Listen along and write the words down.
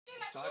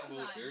Talk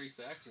about Barry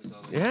Sachs or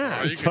something. Yeah.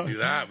 Oh, you can do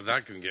that, but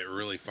that can get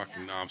really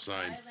fucking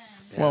offside.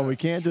 Well, we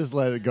can't just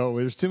let it go.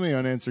 There's too many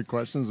unanswered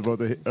questions about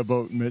the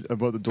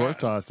dwarf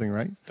tossing,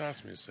 right?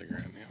 Toss me a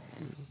cigarette.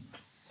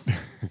 Yeah.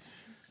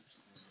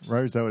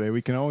 Riders out,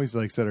 we can always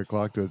set our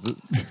clock to it.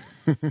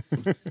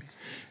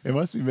 It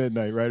must be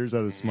midnight. Riders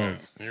out of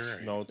smokes. Yeah, you're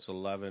right. No, it's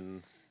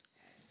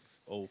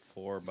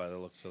 11:04 by the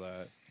looks of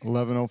that.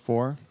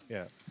 11:04.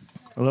 Yeah.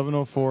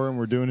 11:04, and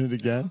we're doing it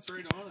again. That's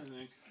right on, I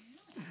think.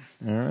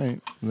 All right.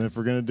 And if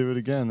we're gonna do it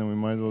again, then we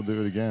might as well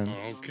do it again.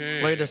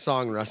 Okay. Play the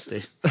song,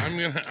 Rusty.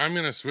 I'm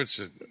gonna switch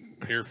the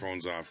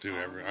earphones off too.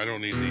 I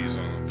don't need these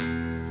on.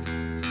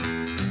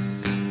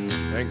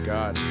 Thank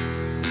God.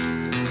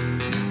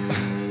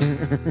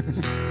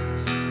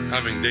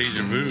 Having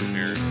deja vu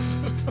here.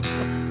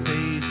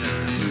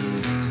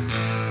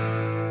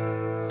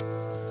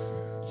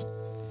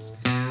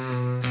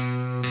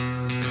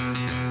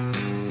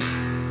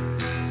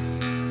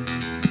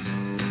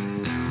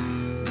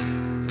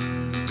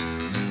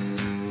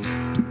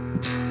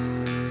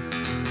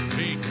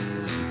 Me.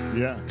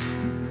 Yeah.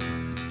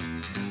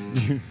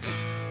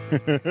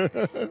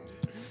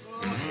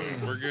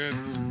 We're good.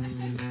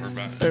 We're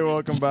back. Hey,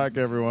 welcome back,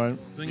 everyone.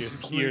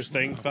 Your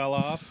thing fell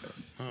off.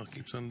 Oh, it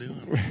keeps on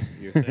doing.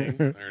 Your thing.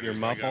 There it Your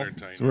is. I got muffle. her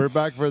tight. So we're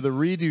back for the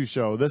redo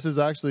show. This is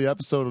actually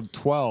episode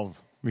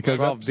 12 because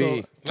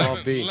 12B.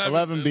 12B.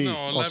 11B.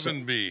 No,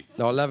 11B.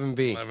 No,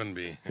 11B.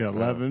 11B. Yeah,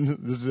 11.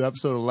 This is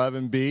episode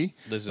 11B.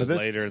 This But is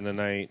later in the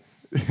night.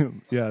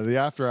 Yeah, the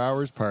after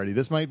hours party.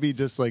 This might be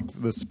just like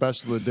the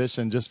special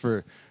edition just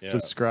for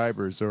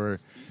subscribers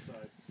or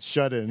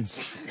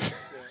shut-ins.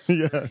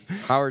 Yeah.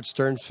 Howard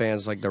Stern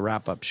fans like the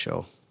wrap-up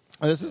show.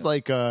 This is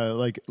like Yellow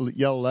You like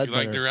to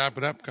Ledbetter. wrap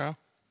it up, Kyle?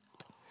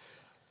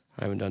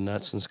 I haven't done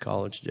that since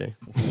college, Jay.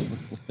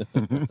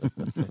 You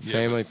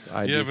haven't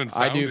I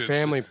found do it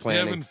family since-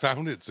 planning. You haven't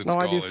found it since No,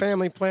 I college. do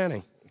family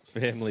planning.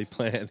 Family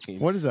planning.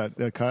 What is that,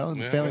 Kyle?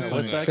 Yeah, Family yeah. planning.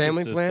 What's that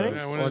Family consist planning? of?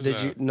 Yeah, what Or is did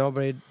that? you?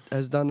 Nobody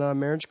has done a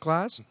marriage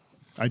class.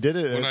 I did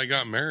it. When I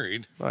got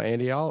married,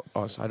 Andy, I don't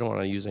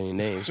want to use any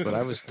names, but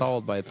I was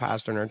told by a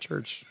pastor in our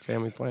church,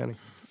 family planning.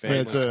 Family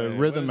it's a planning.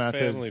 rhythm What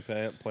does method.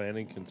 Family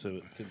planning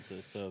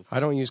consist of. I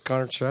don't use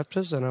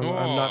contraceptives, and I'm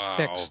not Wow.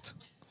 fixed.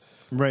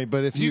 Right,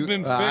 but if you've you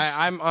been fixed.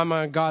 I'm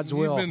a God's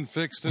will. You've been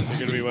fixed since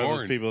You're you gonna be were one of those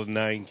born. people with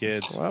 9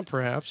 kids, Well,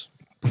 perhaps.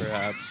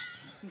 perhaps.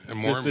 A Just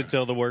Mormon.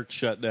 until the work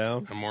shut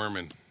down. A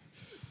Mormon.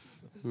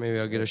 Maybe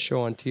I'll get a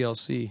show on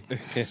TLC.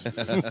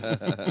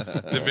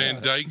 The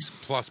Van Dykes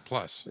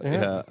plus.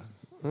 Yeah.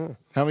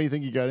 how many you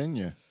think you got in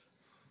you?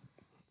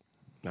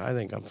 I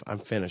think I'm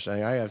finished. I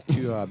have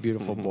 2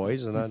 beautiful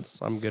boys, and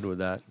I'm good with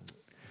that.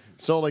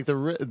 So like the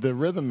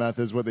rhythm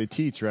method is what they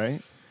teach,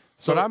 right?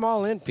 So But I'm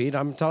all in, Pete.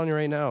 I'm telling you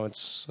right now,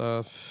 it's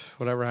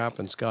whatever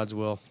happens, God's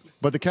will.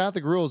 But the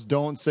Catholic rules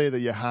don't say that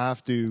you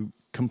have to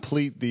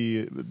complete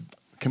the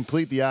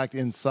act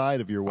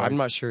inside of your wife. I'm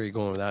not sure you're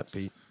going with that,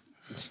 Pete.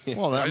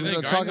 Well, I'm think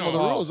I talking know.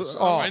 about the rules.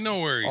 I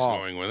know where he's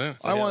going with it.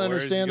 I want to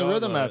where's understand he the going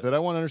rhythm with it? method. I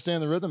want to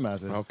understand the rhythm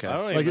method. Okay. I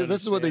don't Like even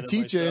this is what they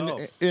understand teach you it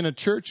myself. in a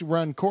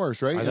church-run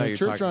course, right? I In thought a you were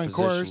church-run talking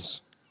course,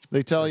 positions.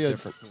 they tell you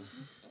Different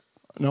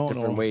no.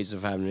 ways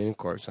of having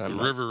intercourse. The I'm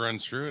river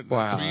runs through it.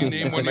 Wow. So you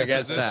name one I'm of your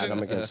against that. positions. I'm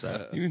against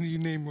that. You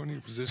name one of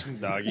your positions.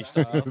 Doggy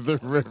style. The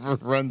river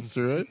runs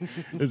through it.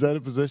 Is that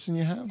a position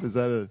you have? Is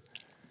that a?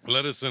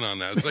 Let us in on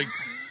that. It's like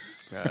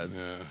God.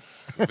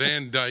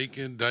 Van Dyke.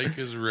 Dyke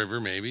is a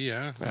river, maybe.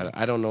 Yeah.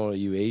 I don't know what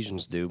you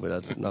Asians do, but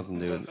that's nothing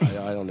to do with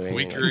I don't do anything.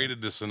 We like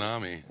created the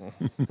tsunami.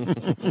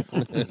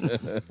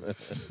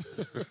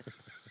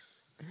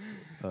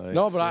 that.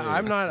 No, but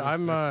I'm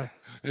not.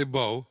 Hey,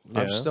 Bo.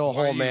 I'm still a Why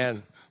whole are you-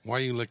 man. Why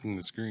are you licking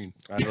the screen?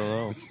 I don't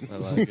know. I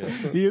like it.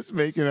 He is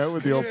making out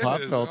with the old pop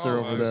It is. filter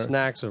Oh, over there.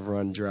 Snacks have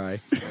run dry.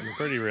 I'm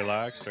pretty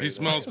relaxed right He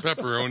smells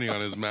pepperoni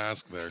on his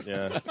mask there.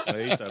 Yeah, I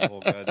ate that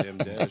whole goddamn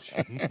dish.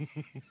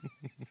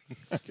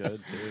 It's good,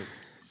 too.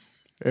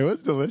 It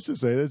was delicious.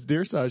 That's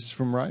deer sausage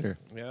from Ryder.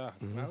 Yeah,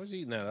 I was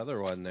eating that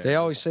other one there. They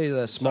always say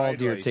the small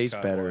deer Sideways tastes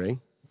cut better, one. eh?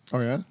 Oh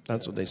yeah,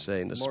 That's what they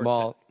say. The more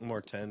small,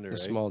 more tender. the right?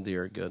 small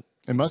deer are good.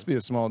 it must be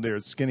a small deer.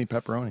 It's skinny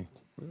pepperoni.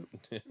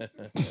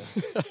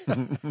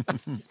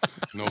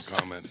 No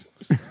comment.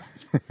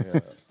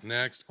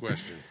 Next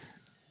question.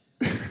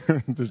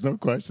 There's no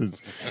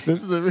questions.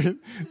 This is a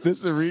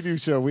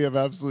redo show. We have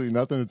absolutely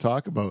nothing to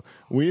talk about.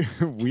 We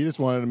just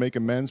wanted to make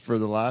amends for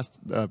the last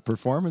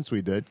performance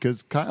we did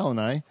because Kyle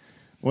and I,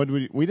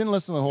 we didn't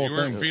listen to the whole You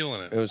thing. weren't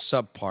feeling It it. was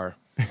subpar.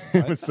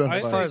 It was so I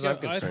fun. far as I'm I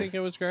concerned. think it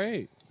was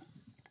great.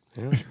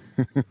 Yeah.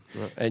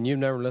 And you've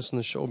never listened to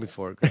the show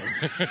before, Greg.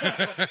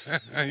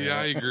 Yeah,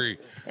 I agree.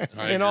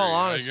 In all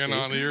honesty.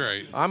 You're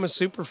right. I'm a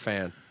super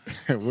fan.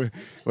 Well,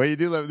 you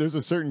do. There's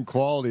a certain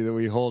quality that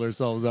we hold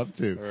ourselves up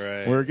to.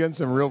 Right. We're getting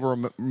some real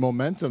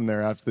momentum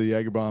there after the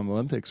Jägerbomb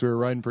Olympics. We were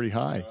riding pretty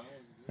high,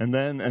 and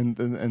then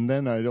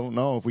I don't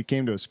know if we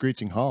came to a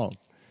screeching halt,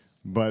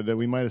 but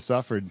we might have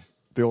suffered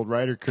the old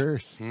rider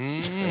curse.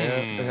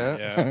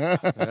 Yeah.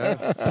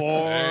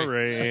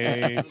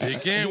 Boring. You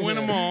can't win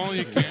them all.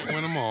 You can't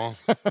win them all.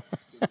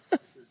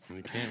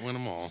 You can't win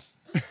them all.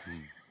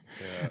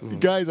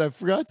 Guys, I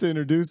forgot to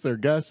introduce their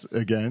guests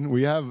again.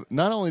 We have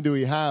not only do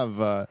we have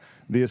the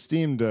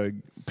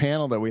esteemed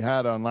panel that we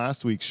had on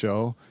last week's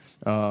show,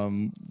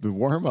 the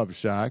warm-up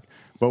shack,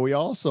 but we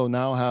also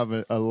now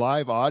have a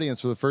live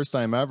audience for the first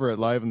time ever at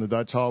Live in the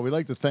Dutch Hall. We'd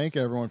like to thank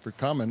everyone for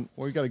coming.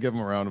 We got to give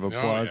them a round of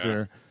applause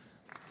here.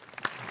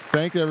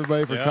 Thank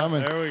everybody for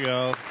coming. There we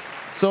go.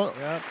 So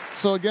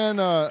again,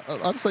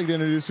 I'd just like to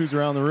introduce who's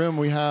around the room.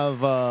 We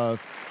have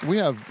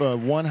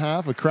one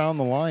half of Crown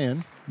the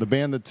Lion, the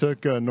band that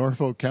took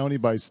Norfolk County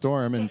by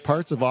storm and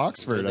parts of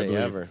Oxford. Did they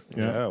ever?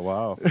 Yeah,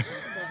 wow.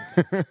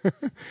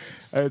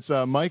 It's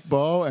Mike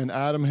Bouw and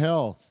Adam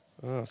Hill.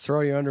 Oh, throw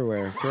your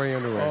underwear. Throw your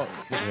underwear.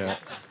 Yeah.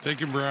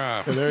 Take your bra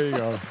off. There you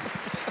go.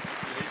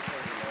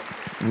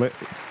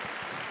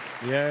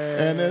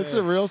 Yeah. And it's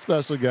a real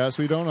special guest.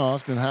 We don't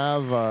often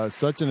have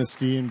such an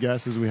esteemed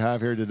guest as we have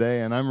here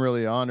today, and I'm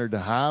really honored to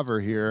have her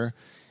here.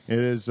 It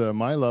is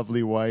my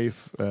lovely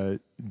wife,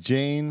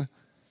 Jane,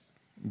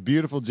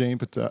 beautiful Jane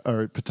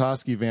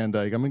Petoskey Van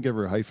Dyke. I'm going to give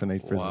her a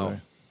hyphenate for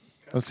today.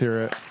 Let's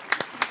hear it.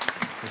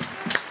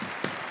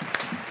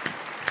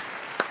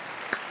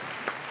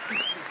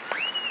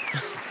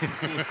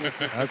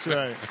 That's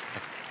right.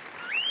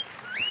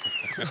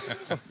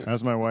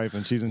 That's my wife,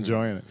 and she's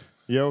enjoying it.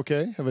 You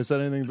okay? Have I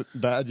said anything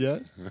bad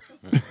yet?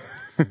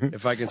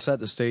 If I can set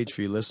the stage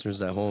for you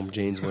listeners at home,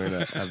 Jane's wearing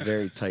a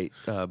very tight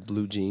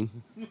blue jean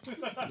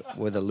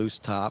with a loose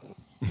top,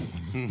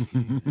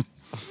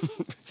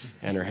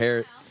 and her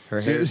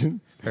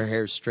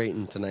hair's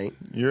straightened tonight.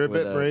 You're a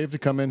bit brave to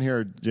come in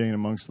here, Jane,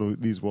 amongst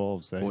these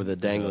wolves. Eh? With a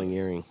dangling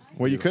earring.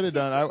 Well, you could have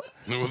done.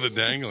 With a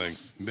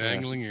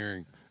dangling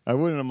earring. I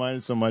wouldn't have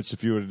minded so much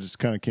if you would have just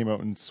kind of came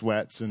out in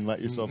sweats and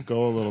let yourself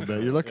go a little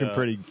bit. You're looking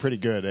pretty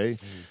good, eh?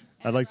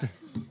 I'd like to.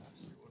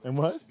 And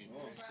what?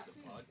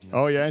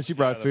 Oh yeah, and she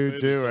brought food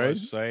too, right?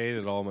 So I ate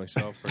it all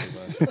myself, pretty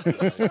much.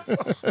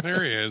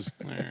 There he is.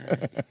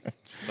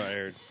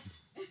 Tired.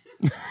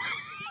 I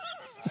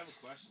have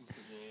a question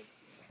for Jane.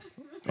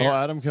 Oh,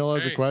 Adam Hill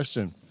has a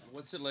question.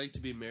 What's it like to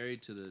be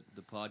married to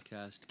the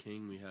podcast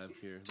king we have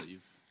here that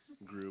you've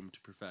groomed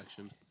to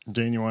perfection?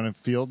 Jane, you want to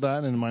field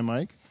that into my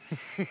mic?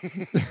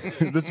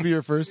 This will be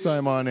your first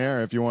time on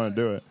air if you want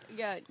to do it.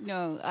 Yeah,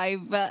 no,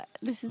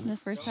 this is the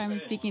first time I'm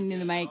speaking to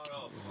the mic.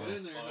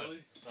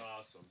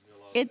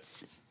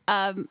 It's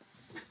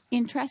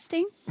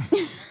interesting.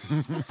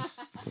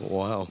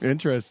 Wow.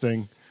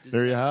 Interesting.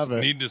 There you have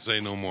it. Need to say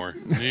no more.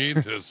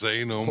 Need to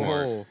say no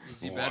more.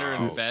 Is he better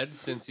in bed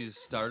since he's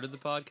started the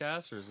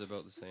podcast, or is it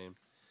about the same?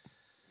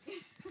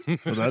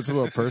 Well, that's a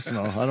little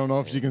personal. I don't know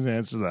if she can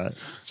answer that.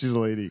 She's a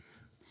lady.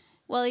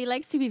 Well, he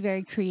likes to be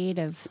very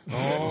creative.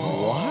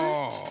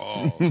 Oh,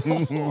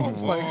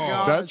 my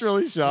God. That's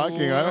really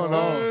shocking. I don't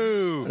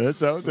know.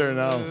 It's out there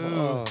now.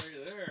 Oh.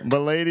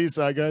 But ladies,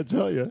 I got to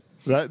tell you,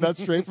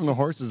 that's straight from the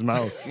horse's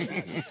mouth.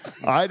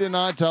 I did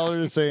not tell her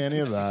to say any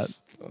of that.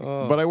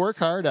 But I work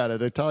hard at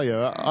it, I tell you.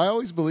 I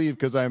always believe,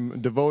 because I'm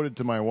devoted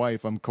to my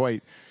wife, I'm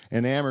quite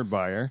enamored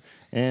by her.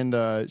 And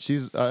I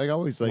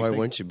always like. Why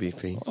wouldn't you be,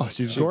 Pete? Oh,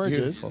 she's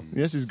gorgeous.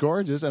 Yeah, she's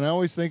gorgeous. And I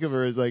always think of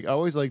her as I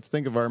always like to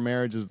think of our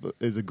marriage as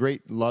a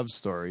great love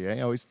story. Eh? I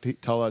always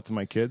tell that to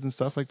my kids and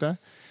stuff like that.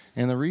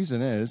 And the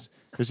reason is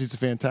because she's a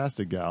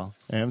fantastic gal.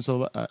 And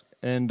so,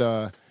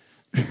 I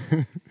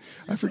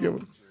forget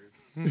what.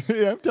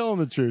 Yeah, I'm telling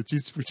the truth.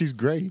 She's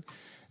great.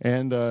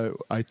 And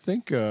I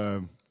think.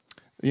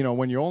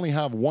 When you only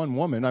have one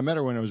woman, I met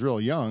her when I was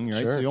real young,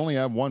 right? Sure. So you only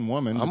have one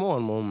woman. I'm a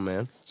one woman,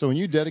 man. So when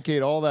you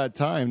dedicate all that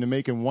time to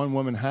making one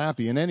woman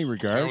happy in any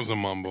regard, that was a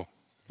mumble.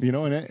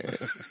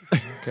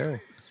 Okay.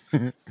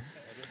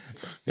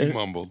 He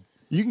mumbled.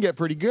 You can get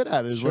pretty good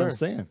at it, is what I'm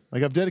saying.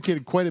 Like, I've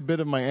dedicated quite a bit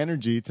of my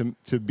energy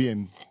to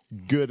being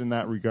good in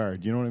that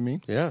regard. You know what I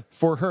mean? Yeah.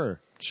 For her.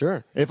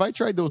 Sure. If I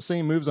tried those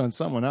same moves on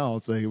someone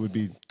else, it would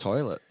be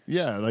toilet.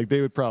 Yeah, like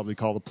they would probably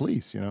call the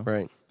police,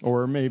 Right.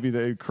 Or maybe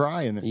they'd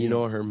cry. And you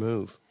know her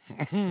move.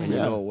 And you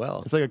know it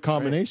well. It's like a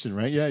combination,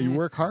 right? Yeah, you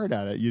work hard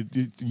at it. You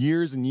do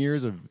years and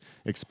years of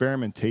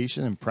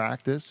experimentation and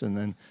practice, and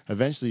then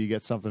eventually you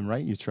get something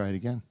right, you try it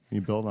again.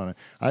 You build on it.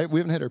 We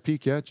haven't hit our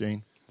peak yet,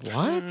 Jane.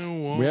 What?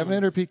 We haven't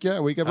hit our peak yet.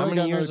 How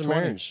many years of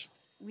marriage?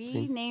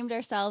 We named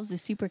ourselves the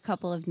super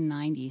couple of the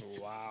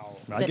 90s. Wow.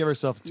 I give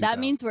ourselves 2,000. That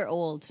means we're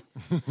old.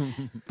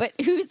 But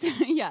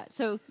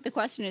so the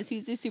question is,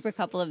 who's the super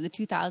couple of the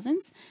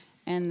 2000s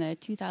and the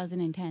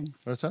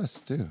 2010s? That's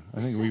us, too.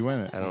 I think we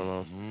win it. I don't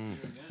know.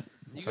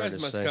 You guys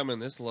must come in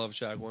this love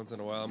shack once in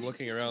a while. I'm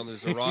looking around.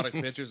 There's erotic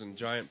pictures and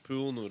giant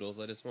pool noodles.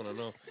 I just want to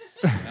know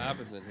what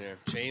happens in here.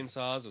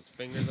 Chainsaws with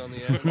fingers on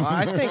the end. Well,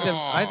 I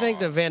think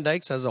the Van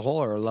Dykes as a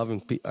whole are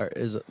loving.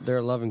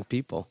 They're loving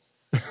people.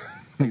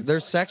 They're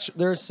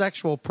a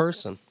sexual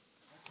person.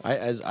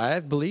 I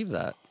believe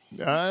that.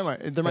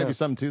 There might be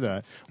something to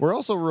that. We're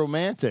also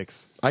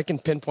romantics. I can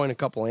pinpoint a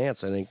couple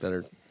ants, I think, that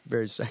are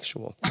very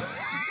sexual.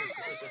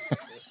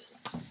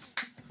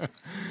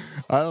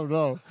 I don't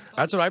know.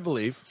 That's what I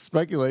believe.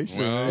 Speculation.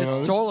 Well,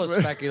 It's total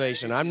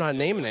speculation. I'm not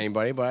naming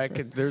anybody,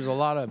 but there's a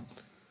lot of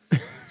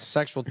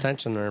sexual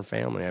tension in our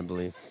family, I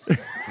believe.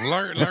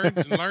 Large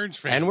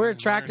family. And we're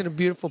attracted to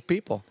beautiful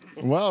people.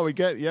 Well, we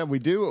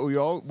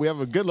do. We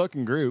have a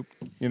good-looking group.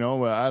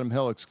 Adam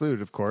Hill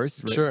excluded, of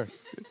course. Sure.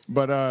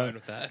 But Fine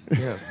with that.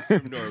 Yeah.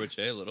 From Norwich,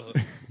 a little.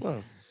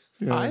 Well,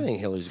 I think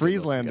Hillary's a good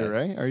Frieslander, looking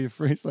right? Are you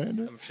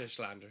Frieslander? I'm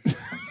Fishlander.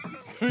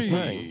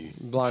 guy.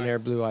 Blonde hair,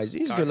 blue eyes.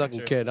 He's a good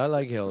looking kid. I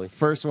like Hilly.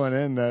 First one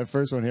in,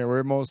 first one here.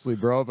 We're mostly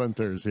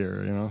Brabanters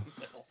here,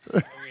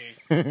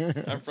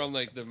 I'm from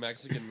like the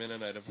Mexican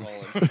Mennonite of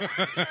Holland.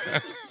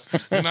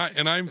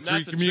 and I'm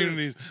three the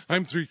communities.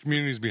 I'm 3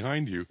 communities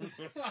behind you.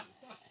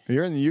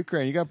 You're in the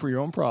Ukraine. You got your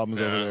own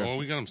problems over there. Well,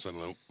 we got them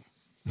settled out.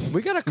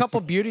 We got a couple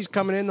beauties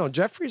coming in though.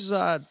 Jeffrey's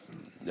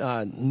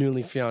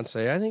newly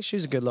fiance. I think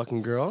she's a good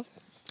looking girl.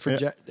 For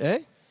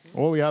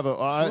Well, we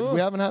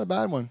haven't had a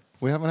bad one.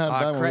 We haven't had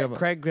a bad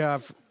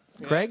one.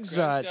 Craig's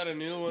got a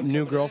new one new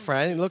coming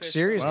girlfriend. in. It looks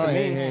serious Oh, to me.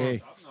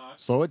 hey.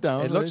 Slow it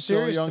down. It looks He's still a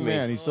serious young to me.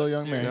 man. He's still a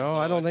young man. No,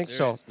 I don't think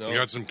so. No. You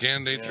got some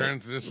candidates running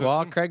through this system?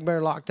 Well, Craig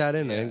better lock that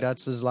in. I think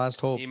that's his last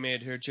hope. He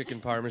made her chicken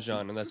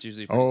parmesan, and that's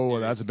usually pretty Oh,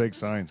 serious. that's a big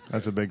sign.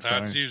 That's a big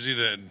sign. That's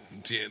usually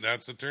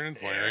that's the turning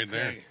point right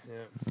there.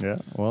 Yeah.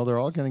 Well, they're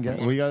all going to get.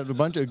 We got a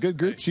bunch of good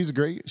groups. She's a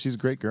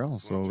great girl.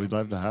 So we'd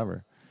love to have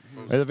her.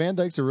 Hey, the Van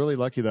Dykes are really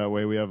lucky that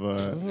way. We have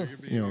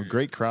a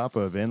great crop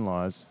of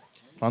in-laws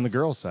on the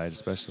girls' side,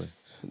 especially.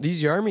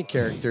 These Yarmy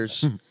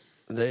characters,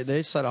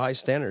 they set a high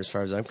standard as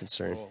far as I'm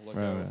concerned. Oh, look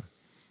out.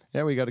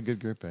 Yeah, we got a good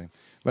group, eh?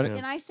 But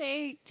Can I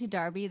say to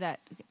Darby that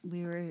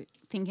we were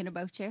thinking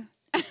about you?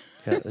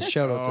 Yeah,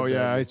 shout out to oh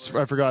yeah, Darby.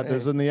 I forgot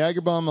this in the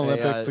Agabom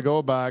Olympics to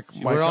go back.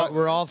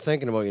 We're all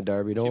thinking about you,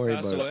 Darby. Don't worry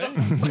Pass about away?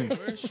 it.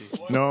 Where is she?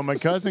 No, my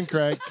cousin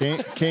Craig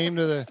came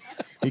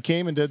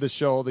and did the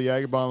show, the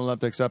Agabom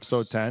Olympics,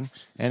 episode 10,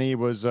 and he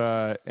was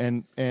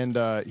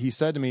he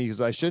said to me,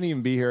 because I shouldn't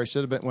even be here. I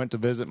should have went to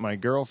visit my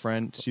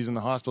girlfriend. She's in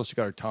the hospital. She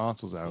got her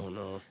tonsils out. Oh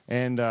no!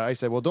 And I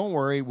said, well, don't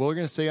worry. We're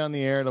going to stay on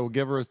the air. We'll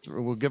give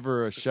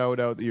her a shout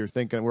out that you're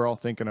thinking. We're all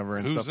thinking of her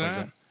and Who's stuff like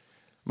that? that.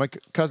 My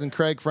cousin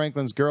Craig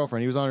Franklin's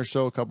girlfriend. He was on her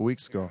show a couple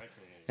weeks ago,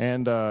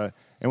 and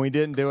we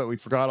didn't do it. We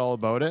forgot all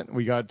about it.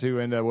 We got to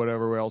into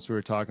whatever else we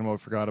were talking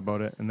about. Forgot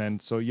about it, and then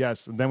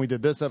then we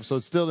did this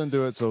episode. Still didn't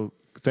do it. So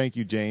thank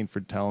you, Jane, for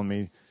telling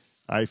me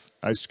I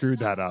screwed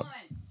that up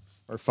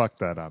or fucked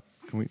that up.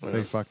 Can we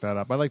say fuck that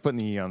up? I like putting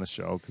the E on the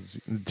show because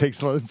it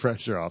takes a lot of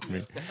pressure off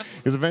me.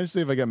 Because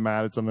eventually, if I get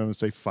mad at something, I'm going to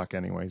say fuck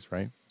anyways,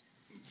 right?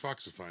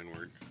 Fuck's a fine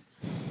word.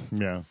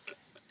 Yeah.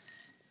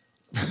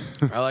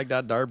 I like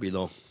that Darby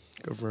though.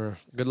 Good for her.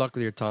 Good luck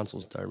with your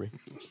tonsils, Darby.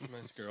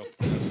 Nice girl.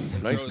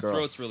 Nice girl.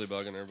 Throat's really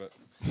bugging her, but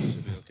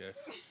she'll be okay.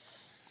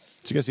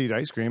 She gets to eat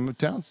ice cream.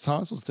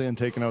 Tonsils and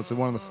taken out.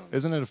 So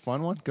isn't it a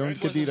fun one? Going to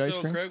get to eat ice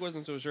cream. Craig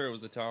wasn't so sure it was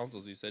the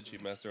tonsils. He said she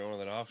messed around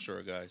with an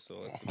offshore guy.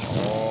 So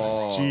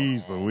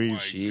Jeez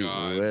Louise. Gee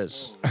God.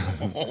 whiz. I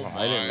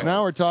didn't know.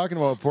 Now we're talking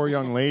about a poor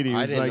young lady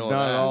I who's didn't like know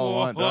not that. at all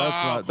want.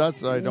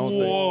 That's I don't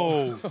think.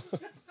 Whoa!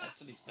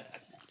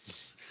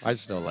 I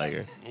still like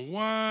her.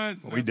 What?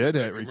 We did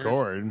hit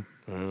record.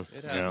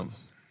 it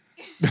happens.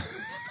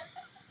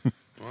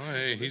 Well,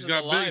 hey, he's is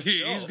a live show.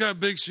 he's got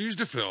big shoes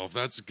to fill. If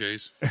that's the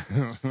case.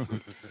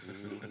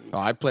 Oh,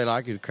 I played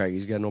hockey with Craig.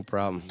 He's got no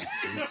problem.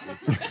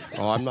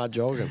 Oh, I'm not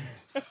joking.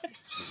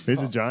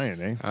 He's a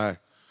giant, eh?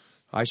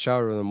 I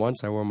showered with him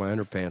once. I wore my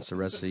underpants the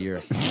rest of the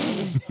year.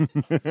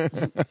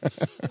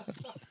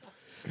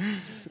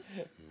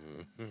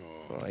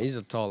 Oh, he's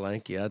a tall,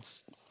 lanky.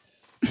 That's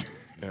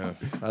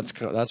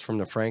from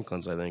the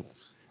Franklins, I think.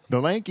 The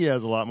lanky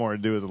has a lot more to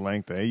do with the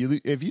length. Eh?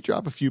 If you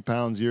drop a few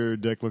pounds, your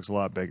dick looks a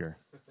lot bigger.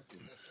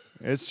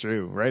 It's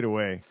true, right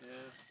away.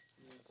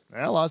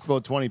 I lost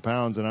about 20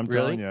 pounds, and I'm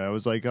telling you, I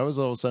was all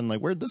of a sudden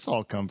like, where'd this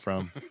all come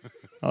from?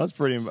 I was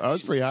pretty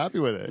happy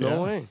with it.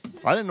 No way.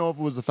 I didn't know if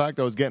it was the fact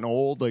I was getting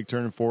old, like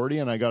turning 40,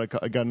 and I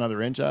got another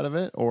inch out of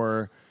it,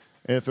 or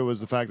if it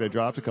was the fact I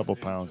dropped a couple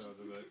pounds.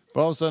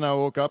 But all of a sudden, I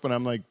woke up and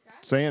I'm like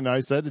I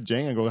said to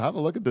Jane, I go, have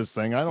a look at this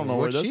thing. I don't know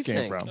where What'd this she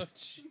came think? from.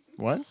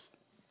 What?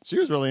 She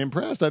was really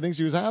impressed. I think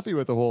she was happy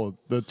with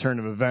the turn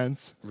of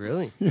events.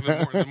 Really?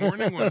 The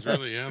morning was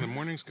really, the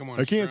mornings come on.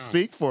 I can't strong.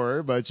 speak for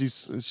her, but she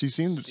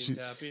seemed. Seemed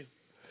happy.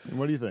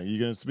 What do you think? You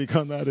going to speak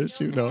on that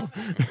issue? No.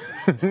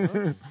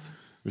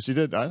 But she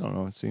did. I don't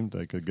know. It seemed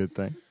like a good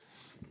thing.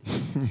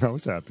 I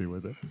was happy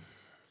with it.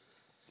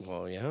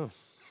 Well, yeah.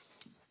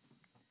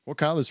 Well,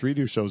 Kyle, this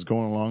redo show is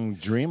going along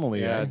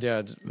dreamily. Yeah, eh? yeah.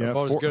 It's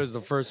about as good as the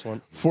first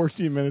one.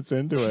 14 minutes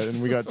into it,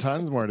 and we got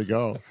tons more to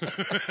go.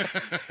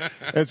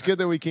 It's good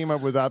that we came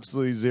up with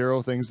absolutely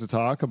zero things to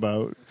talk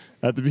about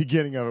at the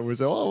beginning of it. We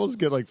said, "Oh, we'll just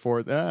get like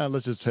four.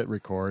 Let's just hit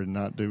record and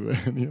not do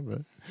any of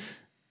it."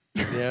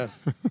 Yeah.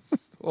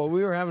 Well,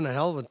 we were having a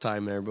hell of a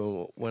time there,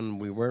 but when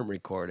we weren't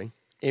recording,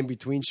 in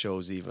between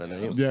shows, even. Eh?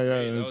 Yeah,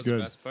 Hey, that that's was good.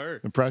 the best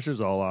part. The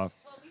pressure's all off.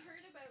 Well, we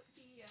heard about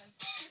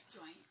the strip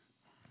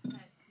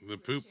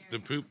joint. The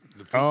poop.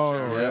 Oh,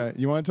 shower. yeah.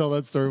 You want to tell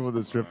that story with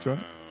the strip joint?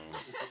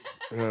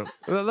 Yeah.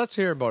 Well, let's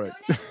hear about it,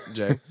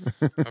 Jay.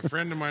 A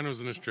friend of mine was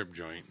in a strip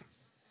joint,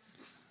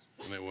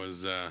 and it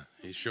was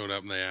he showed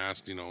up and they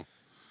asked, no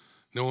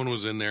one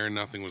was in there and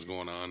nothing was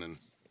going on, and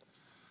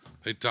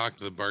they talked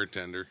to the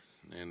bartender,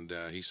 and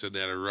he said they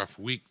had a rough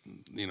week,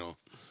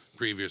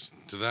 previous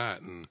to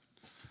that. And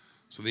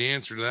so the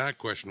answer to that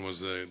question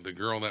was the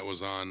girl that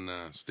was on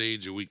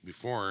stage a week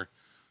before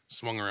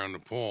swung around the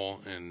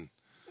pole and,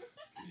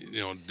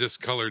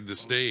 discolored the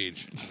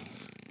stage.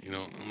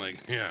 I'm like,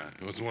 yeah,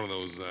 it was one of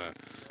those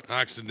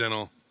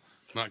accidental,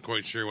 not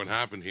quite sure what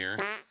happened here.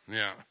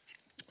 Yeah.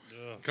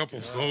 A couple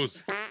of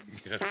those.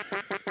 Yeah.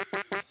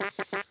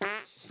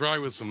 Probably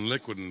with some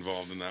liquid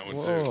involved in that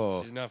one,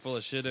 too. She's not full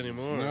of shit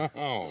anymore.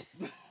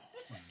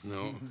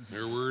 No,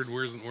 her word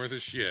wasn't worth a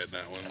shit,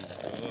 that one.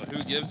 Oh,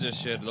 who gives a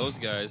shit? Those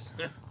guys.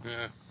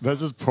 Yeah.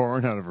 That's just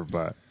pouring out of her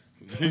butt.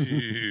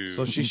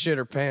 So she shit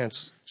her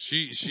pants.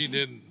 She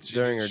did.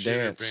 During her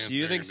shit dance. Do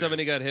you think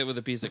somebody got hit with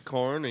a piece of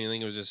corn, or you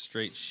think it was just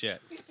straight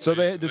shit? So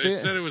they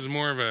said it was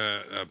more of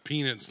a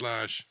peanut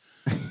slash,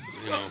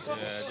 Yeah,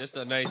 just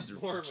a nice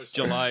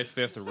July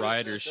 5th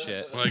rider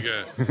shit. it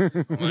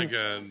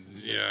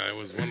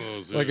was one of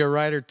those. Like a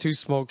rider two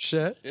smoke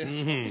shit.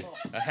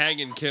 A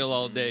hang and kill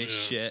all day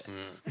shit.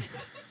 Yeah.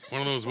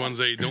 One of those ones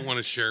that you don't want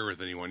to share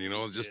with anyone,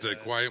 just a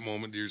quiet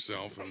moment to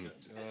yourself and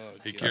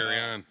you carry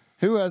on.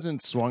 Who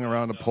hasn't swung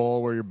around a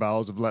pole where your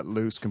bowels have let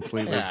loose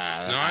completely? No,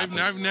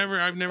 I've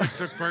never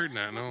took part in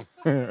that. No.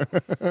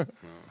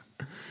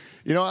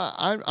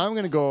 I'm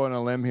going to go on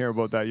a limb here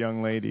about that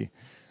young lady.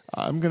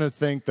 I'm going to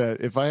think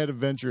that if I had to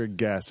venture a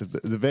guess, if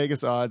the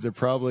Vegas odds are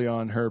probably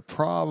on her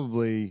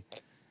probably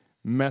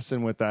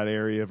messing with that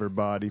area of her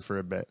body for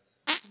a bit.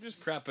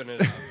 Just prepping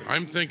it up.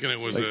 I'm thinking it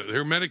was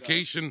her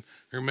medication.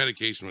 Her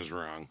medication was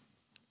wrong.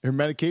 Her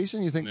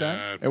medication? You think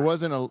that? It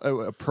wasn't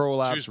a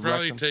prolapse. She was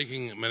probably rectum?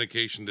 taking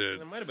medication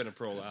It might have been a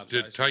prolapse.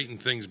 to tighten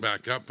things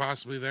back up,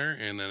 possibly there,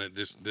 and then it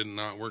just did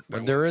not work.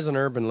 But there is an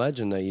urban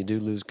legend that you do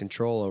lose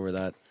control over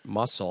that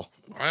muscle.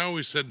 I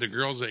always said to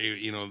girls that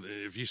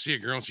if you see a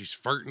girl and she's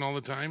farting all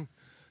the time,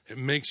 it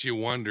makes you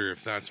wonder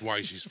if that's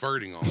why she's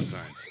farting all the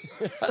time.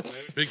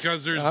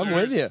 Because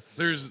with you.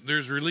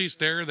 There's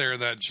released air there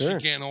that she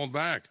can't hold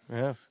back.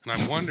 Yeah. And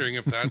I'm wondering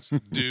if that's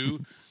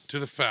due to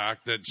the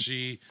fact that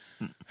she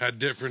had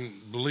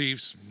different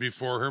beliefs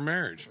before her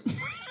marriage.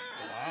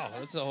 Wow,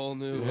 that's a whole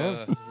new.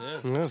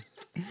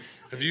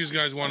 If you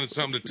guys wanted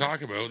something to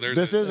talk about,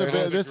 this is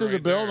a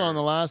build on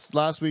the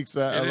last week's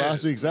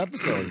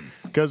episode,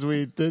 because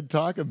we did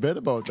talk a bit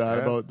about that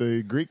about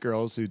the Greek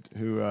girls who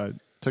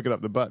took it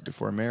up the butt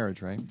before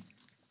marriage, right?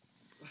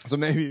 So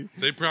maybe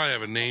they probably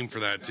have a name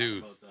for that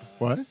too.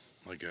 What?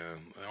 Like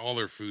all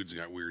their foods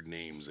got weird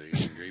names.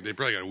 They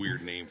probably got a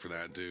weird name for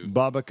that too.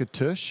 Baba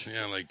Katush.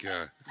 Yeah, like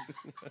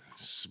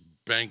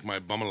spank my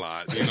bum a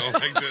lot.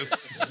 Like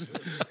this.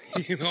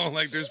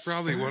 Like there's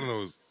probably one of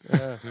those.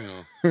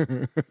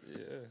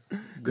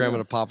 Grandma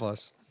to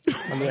Papas.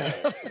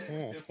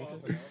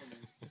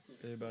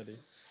 Hey, buddy.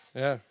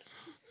 Yeah.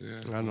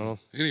 I don't know.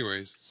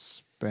 Anyways.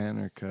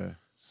 Spanica.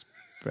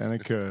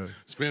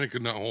 Spanica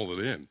could not hold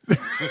it in.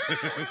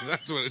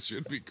 That's what it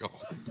should be called.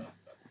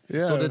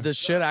 Yeah. So did the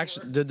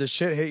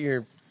shit hit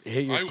your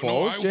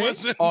clothes, I Jay?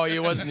 wasn't. Oh, it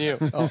wasn't you.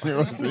 Oh.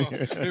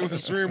 It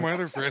was three of my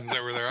other friends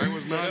that were there. I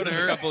was not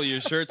there. A couple of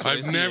your shirts.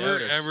 I've never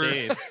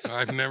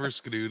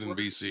skidooed in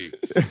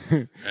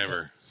BC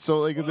ever. So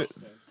like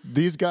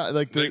these guys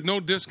like no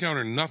discount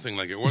or nothing.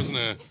 Like it wasn't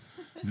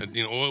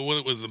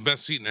it was the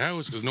best seat in the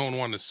house because no one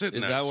wanted to sit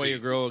in that seat. Is that why you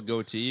grow a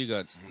goatee? You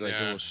got like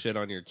a little shit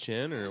on your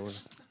chin, or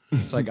was?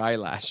 It's like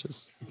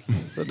eyelashes,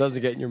 so it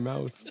doesn't get in your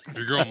mouth. If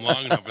you're growing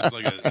long enough, it's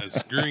like a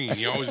screen.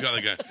 You always got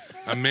like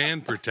a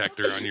man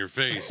protector on your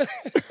face,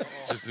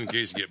 just in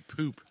case you get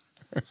poop.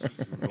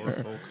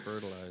 Norfolk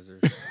fertilizer.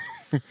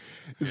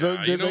 So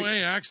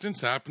hey, accidents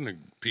happen to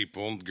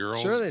people,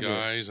 girls,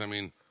 guys. Do. I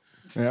mean,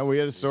 yeah, we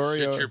had a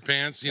story. Shit your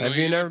pants. Have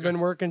you never been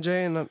working,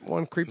 Jay, and that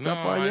one creeped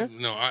up on you?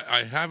 No,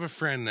 I have a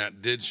friend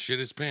that did shit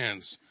his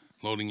pants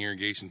loading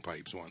irrigation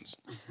pipes once.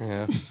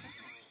 Yeah.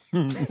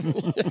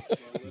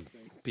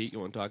 Pete,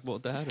 you want to talk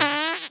about that?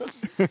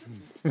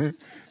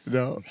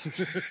 No.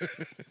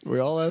 We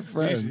all have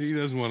friends. He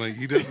doesn't want to.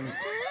 He doesn't.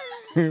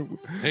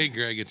 Hey,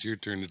 Greg, it's your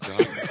turn to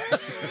talk.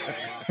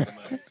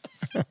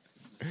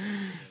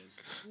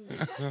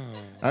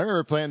 I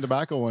remember playing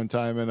tobacco one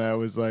time, and I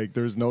was like,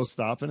 "There's no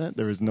stopping it.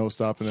 There was no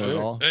stopping it at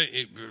all."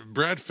 Hey,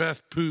 Brad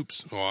Feth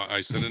poops. Oh,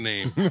 I said a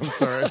name. I'm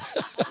sorry.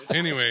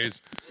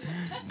 Anyways,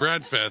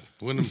 Brad Feth,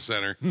 Wyndham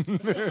Center.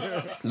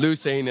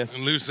 Loose anus.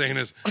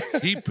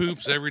 He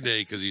poops every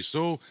day because he's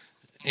so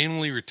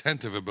anally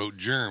retentive about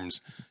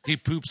germs. He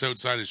poops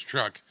outside his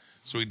truck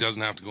so he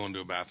doesn't have to go into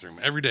a bathroom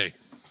every day.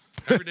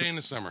 Every day in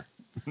the summer.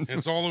 And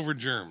it's all over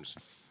germs.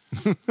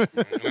 And I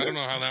don't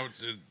know how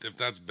if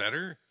that's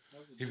better.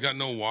 You've got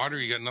no water.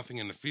 You got nothing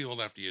in the field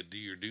after you do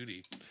your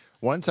duty.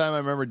 One time I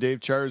remember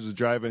Dave Charters was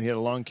driving. He had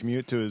a long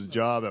commute to his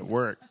job at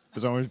work.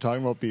 Because I'm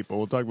talking about people.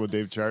 We'll talk about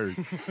Dave Charters.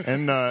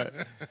 And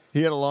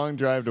he had a long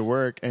drive to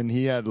work, and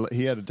he had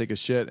to take a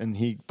shit, and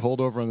he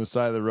pulled over on the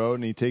side of the road,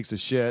 and he takes a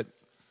shit,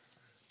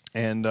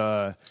 and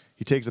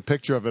he takes a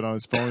picture of it on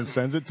his phone and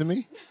sends it to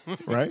me,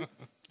 right?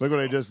 Look what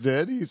I just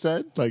did, he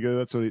said. Like,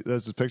 that's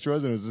his picture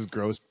was, and it was this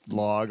gross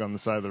log on the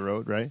side of the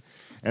road, right?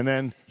 And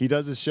then he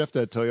does his shift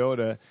at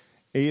Toyota.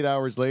 8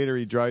 hours later,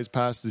 he drives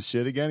past the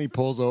shit again. He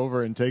pulls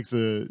over and takes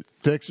a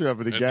picture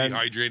of it again. A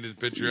dehydrated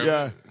picture of it?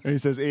 Yeah. And he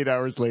says 8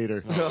 hours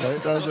later. Right?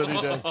 That's what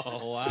he did.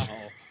 Oh, wow.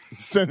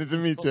 Send it to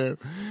me too.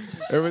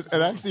 It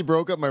actually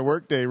broke up my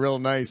work day real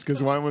nice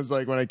because one was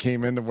like when I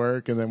came into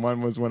work and then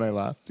one was when I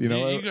left. You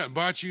know, you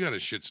got a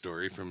shit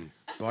story from.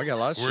 Well, I got a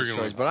lot of shit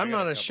stories, but I'm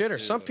not a shitter.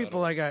 Some people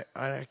too, like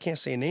I can't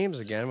say names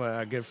again,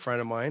 but a good friend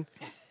of mine,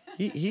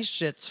 he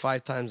shits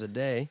 5 times a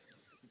day.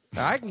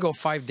 I can go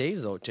 5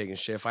 days though taking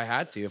shit if I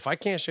had to. If I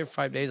can't shit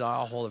 5 days,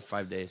 I'll hold it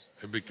 5 days.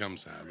 It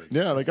becomes habits.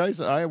 yeah, like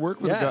I work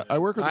with a guy. I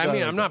work with. A guy mean,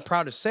 like I'm not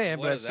proud to say it,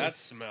 What but does that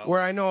smell?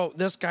 where I know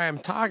this guy I'm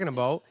talking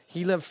about,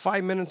 he lived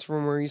 5 minutes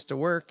from where he used to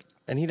work,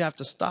 and he'd have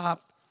to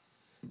stop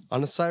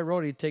on the side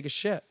road. He'd take a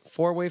shit,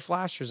 4-way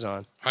flashers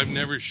on. I've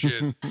never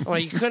shit. Well,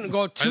 you couldn't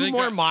go 2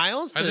 more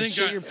miles to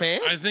shit your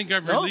pants. I think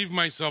I've No? relieved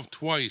myself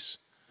twice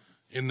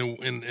in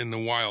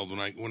the wild when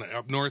I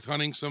up north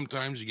hunting.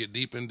 Sometimes you get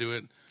deep into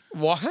it.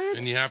 What?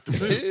 And you have to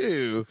poop.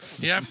 Ew.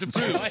 You have to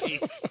poop.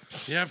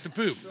 You have to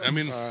poop. I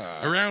mean,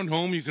 around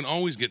home, you can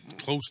always get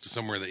close to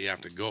somewhere that you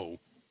have to go.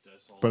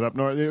 But up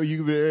north,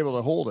 you be able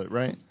to hold it,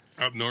 right?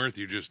 Up north,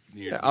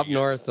 Up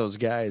north, those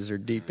guys are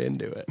deep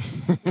into it.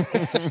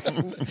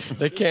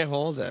 They can't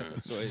hold it.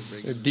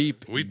 They're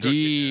deep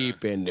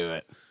into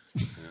it.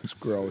 It's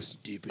gross.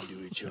 Deep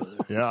into each other.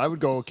 Yeah, I would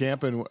go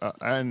camping,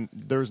 and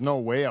there's no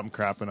way I'm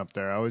crapping up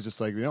there. I was just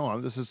like,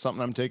 this is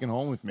something I'm taking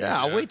home with me. Yeah,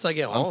 I'll wait till I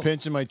get home. I'm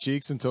pinching my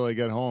cheeks until I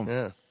get home.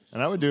 Yeah.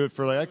 And I would do it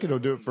for I could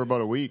do it for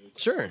about a week.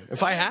 Sure,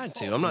 if I had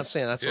to. I'm not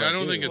saying that's what I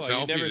don't think You it's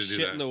healthy never to do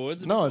shit that. in the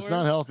woods No, before? it's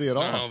not healthy at It's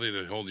all. not healthy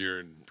to hold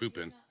your poop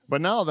in.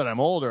 But now that I'm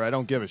older, I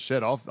don't give a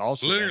shit. I'll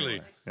shit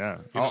Literally. anywhere. Yeah,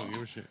 You don't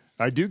give a shit.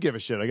 I do give a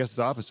shit. I guess it's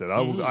opposite.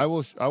 I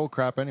will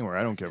crap anywhere.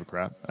 I don't give a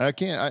crap. I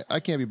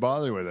can't be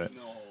bothered with it.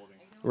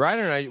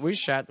 Ryder and I, we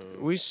shat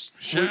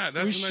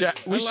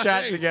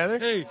together.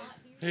 Hey,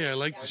 I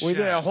like the We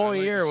did a shat. whole I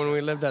like year the when shat.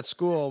 we lived at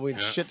school.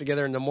 We'd shit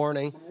together in the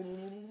morning,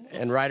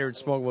 and Ryder would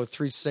smoke about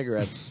 3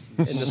 cigarettes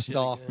in the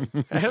stall.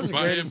 That was the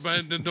greatest.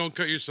 But then don't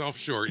cut yourself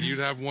short. You'd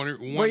have one.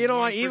 Well, you know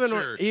one what? for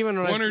sure.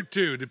 Even when one or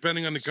two,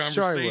 depending on the Sure, I would.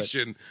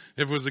 conversation.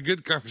 If it was a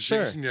good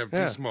conversation, Sure, you have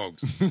yeah. 2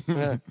 smokes.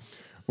 Yeah.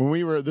 When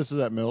this was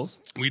at Mills.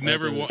 We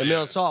never want. A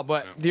middle salt,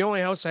 but the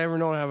only house I ever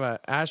known to have an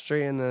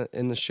ashtray in the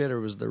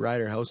shitter was the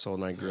Ryder household,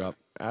 and I grew up.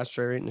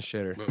 Ashtray right in the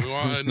shitter. But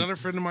another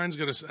friend of mine's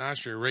got an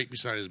ashtray right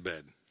beside his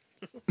bed,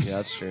 Yeah,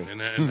 that's true. and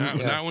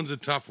that one's a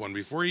tough one.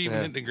 Before you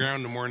even hit the ground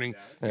in the morning,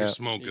 you're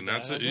smoking.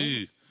 That's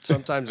a.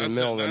 Sometimes in the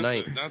middle of the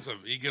night.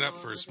 You get up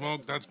for a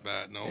smoke. That's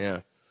bad. No.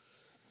 Yeah.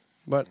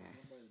 But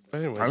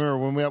anyways. I remember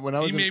when I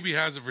was He maybe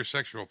has it for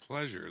sexual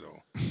pleasure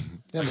though.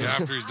 Like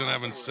after he's done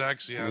having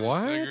sex, he has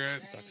What? a cigarette.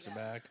 Sucks her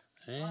back.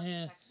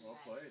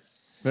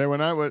 Yeah,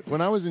 when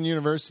I was in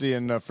university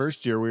in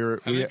first year,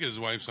 I think his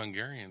wife's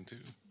Hungarian too.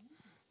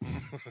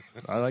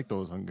 I like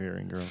those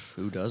Hungarian girls.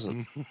 Who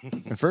doesn't?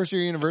 In first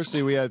year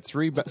university, we had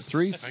three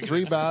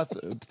toilets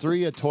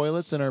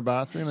in our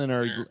bathroom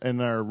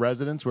in our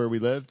residence where we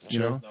lived. You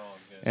know,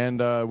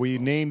 and we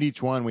named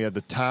each one. We had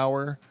the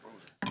tower,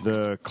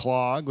 the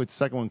clog, which the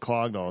second one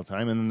clogged all the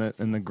time, and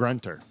then the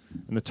grunter.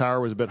 And the tower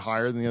was a bit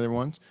higher than the other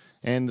ones,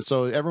 and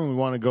so everyone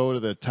would want to go to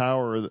the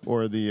tower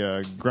or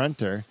the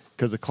grunter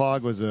because the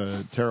clog was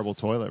a terrible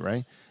toilet,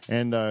 right?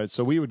 And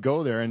so we would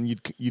go there, and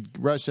you'd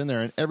rush in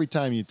there, and every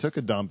time you took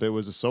a dump, it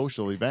was a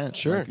social event.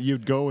 Sure. Like,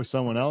 you'd go with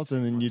someone else,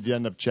 and then you'd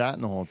end up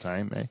chatting the whole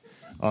time,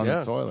 on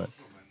the toilet.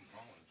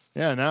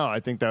 Yeah, now I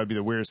think that would be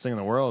the weirdest thing in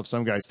the world if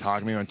some guy's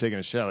talking to me when I'm taking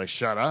a shit. Like,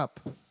 shut up.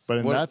 But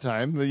in that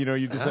time,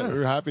 you just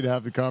we're happy to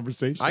have the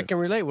conversation. I can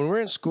relate. When we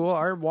were in school,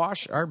 our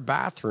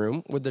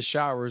bathroom with the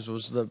showers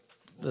was the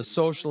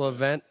social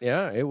event.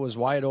 Yeah, it was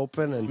wide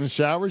open. And the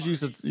showers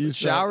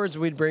showers,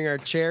 we'd bring our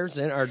chairs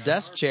in, our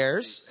desk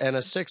chairs, and a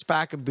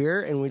 6-pack of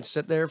beer, and we'd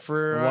sit there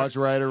for watch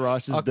Ryder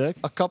Ross's dick.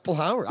 A couple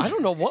hours. I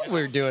don't know what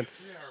we were doing.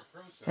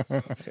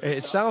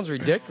 It sounds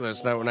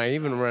ridiculous that when I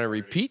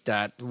repeat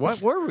that,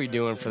 what were we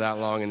doing for that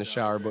long in the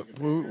shower? But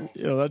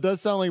that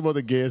does sound like about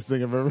the gayest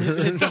thing I've ever heard.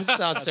 It does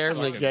sound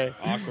terribly gay.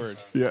 Awkward.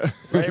 Yeah,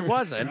 but it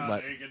wasn't.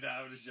 But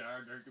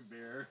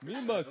Me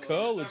and my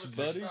college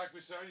buddies.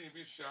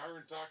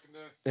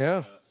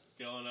 Yeah.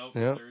 Going out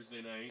Yeah.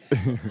 Thursday night.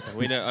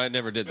 I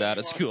never did that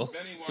at school.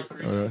 Benny walked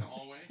right in the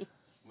hallway.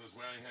 Was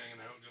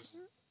hanging out. Just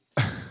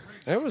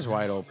It was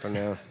wide open.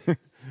 Yeah.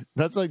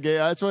 that's like gay.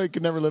 That's why I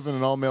could never live in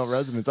an all-male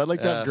residence. I'd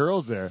like to have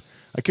girls there.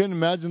 I couldn't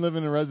imagine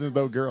living in a residence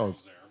without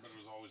girls. there, but it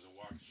was always a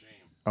walk of shame.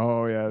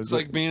 Oh yeah, it was It's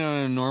like being on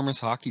an enormous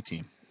hockey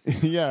team.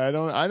 yeah,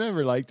 I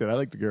never liked it. I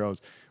like the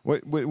girls.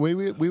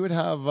 We would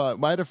have.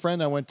 I had a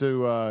friend I went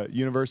to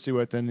university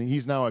with, and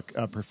he's now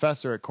a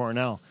professor at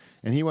Cornell.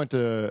 And he went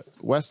to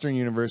Western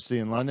University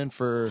in London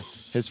for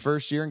his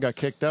first year and got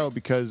kicked out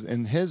because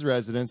in his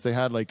residence they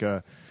had like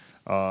a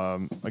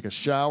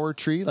shower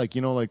tree, like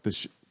like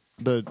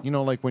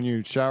like when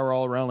you shower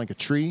all around like a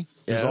tree.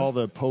 There's all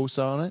the posts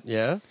on it.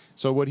 Yeah.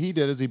 So what he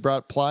did is he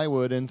brought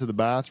plywood into the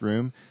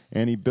bathroom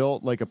and he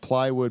built like a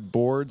plywood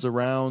boards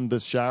around the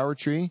shower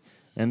tree.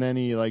 and then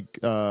he like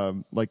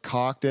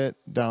caulked it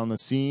down the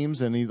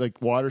seams, and he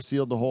like water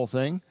sealed the whole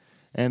thing.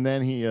 And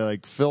then he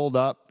filled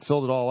it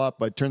all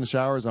up. I turned the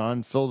showers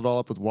on, filled it all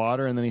up with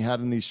water, and then he had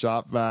in these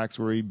shop vacs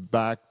where he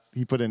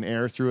put in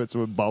air through it so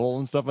it would bubble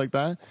and stuff like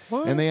that.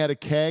 What? And they had a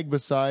keg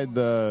beside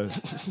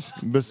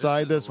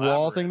this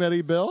wall thing that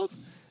he built,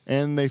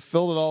 and they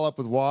filled it all up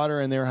with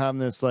water, and they were having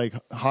this like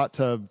hot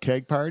tub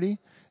keg party.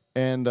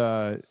 And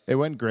it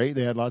went great.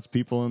 They had lots of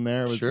people in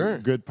there. It was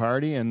a good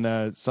party. And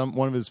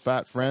one of his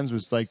fat friends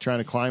was like trying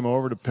to climb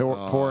over to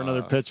pour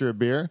another pitcher of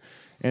beer.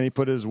 And he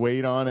put his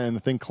weight on it, and the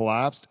thing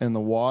collapsed, and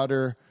the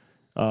water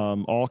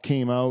all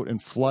came out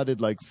and flooded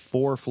like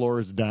 4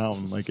 floors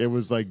down. Like it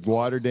was like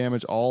water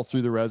damage all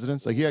through the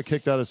residence. Like he got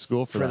kicked out of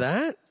school for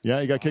that. Yeah,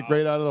 he got kicked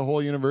right out of the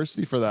whole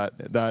university for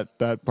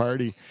that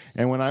party.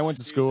 And when I went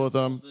to school with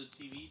him,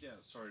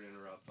 sorry to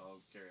interrupt. I'll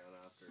carry on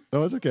after.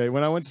 Oh, it's okay.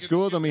 When I went to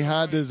school with him, he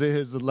had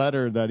his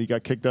letter that he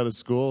got kicked out of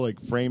school,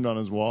 like framed on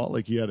his wall.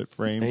 Like he had it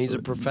framed. And he's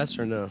a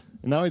professor now.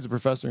 And now he's a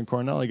professor in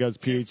Cornell. He got his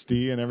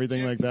PhD and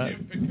everything like that.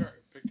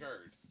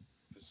 Picard,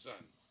 his son.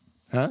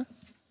 Huh?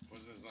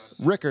 Was his last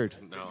name? Rickard.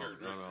 No.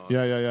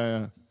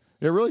 Yeah.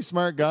 Yeah, really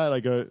smart guy.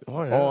 Like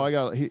I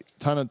got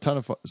ton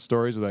of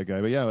stories with that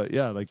guy. But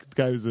yeah, like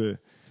the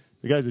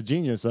guy's a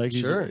genius. Like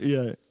he's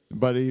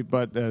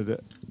but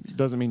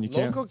doesn't mean you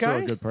can't throw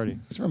a good party.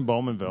 He's from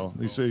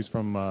Bowmanville. He's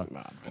from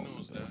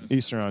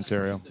Eastern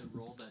Ontario.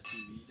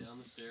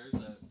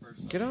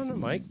 Get on the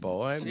mic,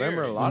 Bo. I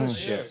remember a lot of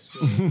shit.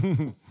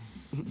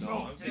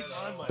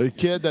 The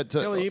kid that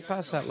took. Billy, you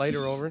pass that lighter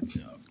over.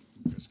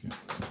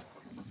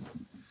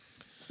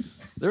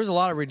 There's a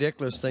lot of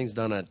ridiculous things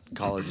done at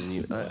college,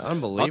 and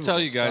unbelievable. I'll tell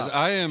you guys, stuff.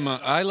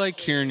 I like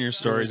hearing your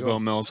stories about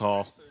Mills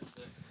Hall.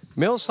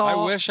 Mills Hall.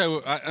 I wish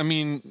I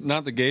mean,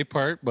 not the gay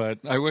part, but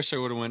I wish I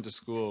would have went to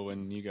school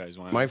when you guys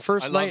went. My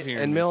first night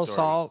in Mills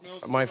Hall,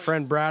 my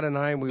friend Brad and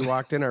I, we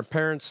walked in. Our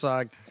parents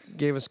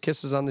gave us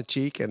kisses on the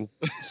cheek and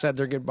said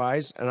their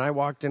goodbyes. And I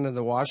walked into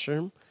the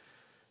washroom,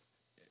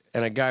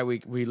 and a guy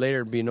we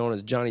later be known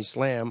as Johnny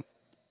Slam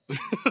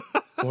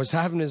was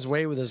having his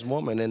way with his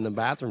woman in the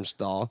bathroom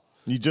stall.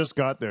 You just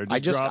got there. A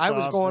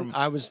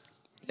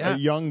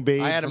young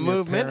babe. I had a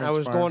movement. I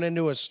was going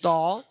into a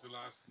stall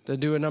to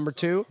do a number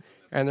 2,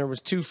 and there was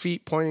 2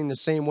 feet pointing the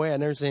same way. I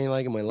never seen anything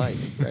like it in my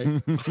life.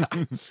 Right?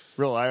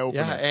 Real eye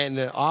opener. Yeah,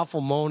 and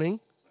awful moaning.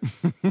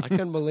 I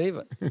couldn't believe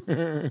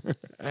it.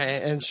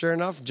 And sure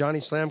enough, Johnny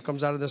Slam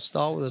comes out of this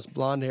stall with this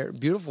blonde hair,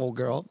 beautiful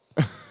girl.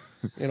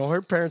 You know,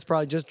 her parents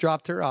probably just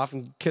dropped her off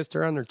and kissed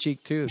her on her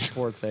cheek too. This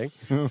poor thing.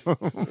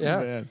 Yeah,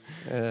 man.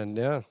 And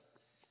yeah.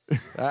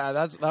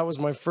 That was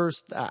my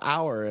first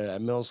hour at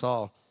Mills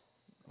Hall.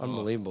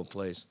 Unbelievable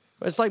place.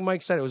 It's like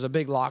Mike said, it was a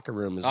big locker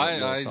room. You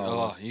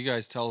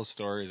guys tell the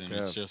stories, and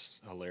it's just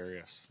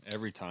hilarious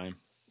every time.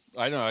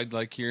 I know I'd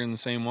like hearing the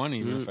same one,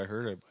 even if I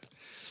heard it. But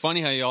it's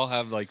funny how you all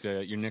have like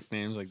your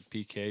nicknames, like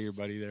PK, your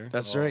buddy there.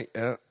 That's right.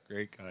 Yeah,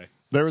 great guy.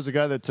 There was a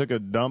guy that took a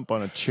dump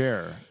on a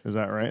chair. Is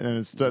that right?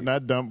 And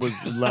that dump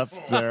was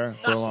left there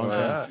for a long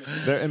time.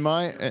 There, in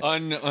my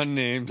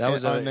unnamed. That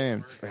was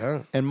unnamed.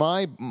 And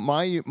my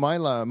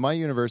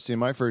university in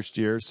my first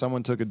year,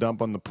 someone took a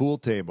dump on the pool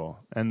table,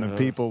 and the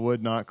people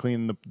would not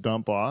clean the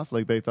dump off.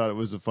 Like they thought it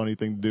was a funny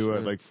thing to do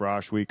at like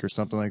Frosh Week or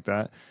something like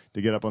that,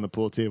 to get up on the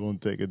pool table and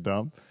take a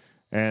dump.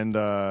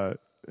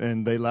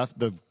 And they left.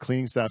 The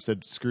cleaning staff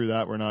said, "Screw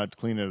that, we're not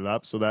cleaning it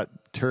up." So that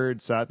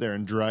turd sat there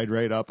and dried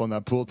right up on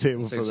that pool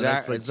table for the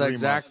next 3 months.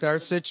 Exact our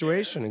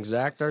situation.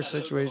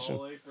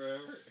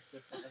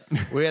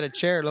 We had a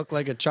chair looked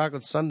like a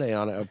chocolate sundae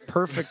on it. A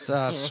perfect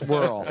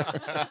swirl.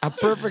 A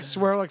perfect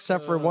swirl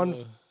except for one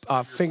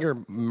finger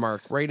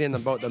mark right in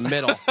about the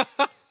middle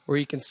where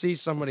you can see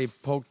somebody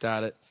poked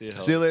at it. See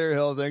you later,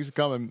 Hill. Thanks for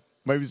coming.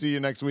 Maybe see you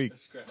next week.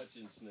 Scratch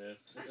and sniff.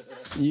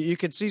 You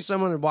could see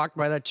someone who walked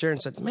by that chair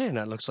and said, "Man,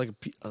 that looks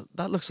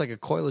like a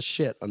coil of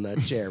shit on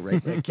that chair."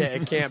 Right? It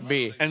can't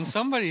be. And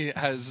somebody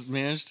has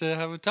managed to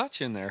have a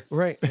touch in there.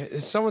 Right?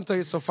 Someone took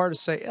it so far to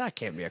say that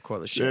can't be a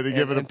coil of shit. Yeah, to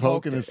give it a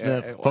poke and a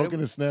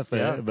sniff,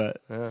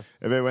 But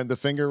if it went, the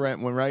finger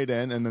went right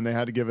in, and then they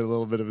had to give it a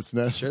little bit of a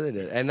sniff. Sure, they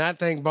did. And that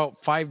thing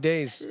about 5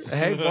 days.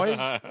 Hey, boys,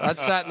 that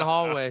sat in the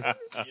hallway.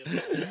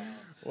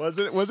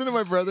 Wasn't it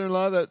my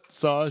brother-in-law that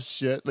saw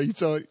shit? Like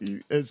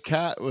his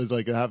cat was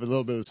like having a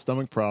little bit of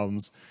stomach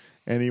problems,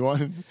 and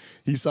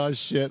he saw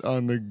shit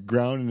on the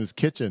ground in his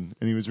kitchen,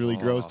 and he was really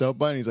grossed out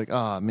by it. And he's like,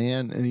 "Oh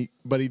man!"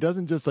 But he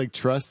doesn't just like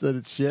trust that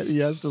it's shit. He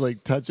has to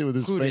like touch it with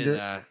his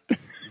finger.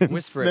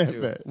 Whisper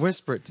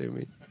it to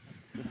me.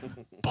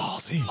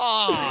 Ballsy.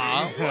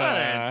 Oh,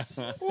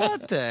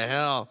 what the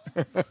hell?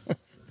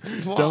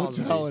 Don't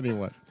tell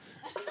anyone.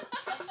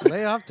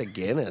 Lay off the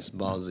Guinness,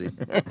 ballsy.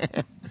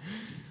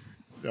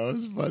 That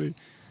was funny.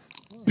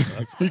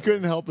 He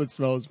couldn't help but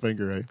smell his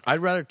finger, right?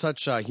 I'd rather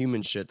touch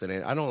human shit than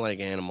I don't like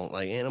animal.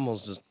 Like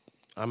animals,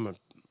 I'm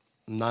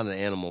not an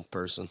animal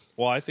person.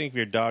 Well, I think if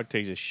your dog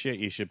takes a shit,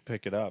 you should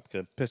pick it up.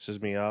 Because it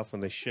pisses me off when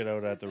they shit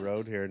out at the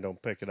road here and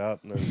don't pick it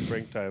up. And then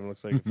springtime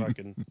looks like a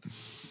fucking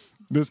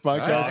This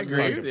podcast,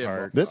 agree with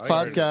you. this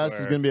podcast is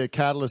swear. going to be a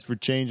catalyst for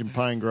change in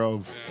Pine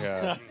Grove.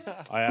 Yeah.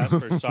 I asked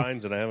for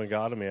signs and I haven't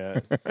got them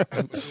yet.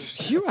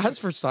 You ask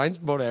for signs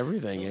about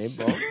everything, eh,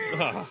 Bo?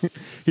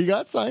 He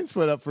got signs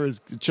put up for his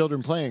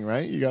children playing,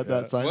 right? You got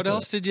that sign. What put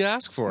else did you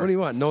ask for? What do you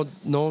want?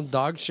 No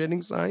dog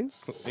shitting signs?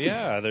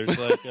 Yeah, there's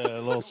like a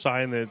little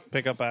sign that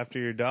pick up after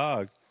your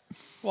dog.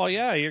 Well,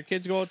 yeah, your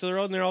kids go out to the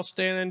road and they're all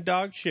standing in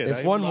dog shit.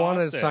 If one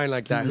wanted a sign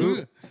like that, who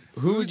would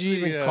who's you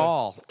the, even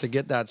call to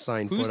get that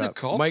sign who's put the up?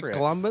 culprit? Mike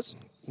Columbus?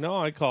 No,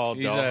 I called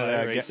He's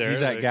Delhi right there.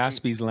 he's at Like,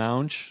 Gatsby's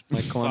Lounge,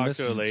 like Talk Columbus.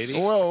 to a lady.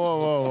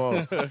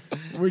 Whoa.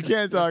 We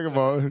can't talk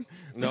about.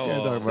 No. We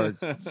can't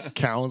talk about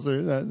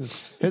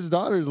counselors. His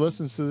daughter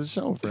listens to the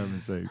show, for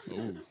heaven's sakes.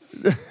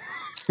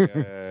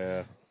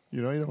 Yeah.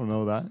 You don't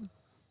know that.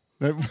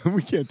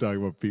 We can't talk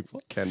about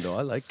people. Kendall.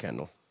 I like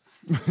Kendall.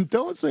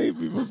 Don't say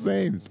people's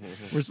names.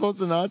 We're supposed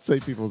to not say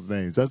people's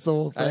names. That's the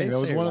whole I thing. didn't That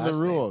was say her one of the last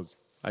name. rules.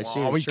 I see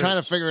her in We church. kind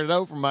of figured it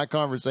out from my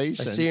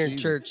conversation. I see her in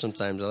Jesus. church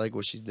sometimes. I like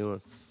what she's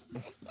doing. I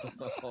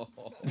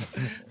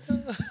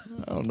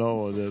don't know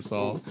what this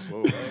all.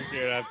 Whoa,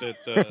 you're gonna have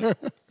to,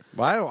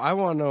 Well, I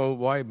want to know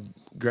why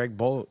Greg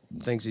Bolt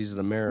thinks he's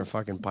the mayor of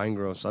fucking Pine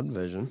Grove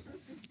subdivision.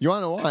 You want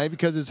to know why?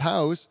 Because his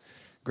house,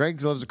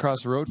 Greg lives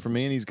across the road from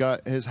me, and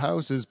his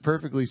house is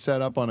perfectly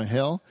set up on a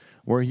hill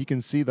where he can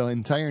see the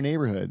entire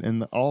neighborhood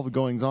and all the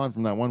goings on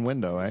from that one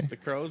window. Eh? the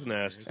crow's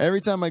nest. Every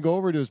time I go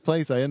over to his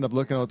place, I end up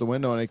looking out the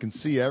window and I can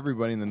see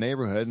everybody in the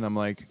neighborhood, and I'm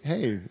like,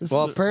 hey, this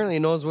Well, is apparently he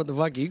knows what the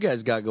fuck you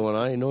guys got going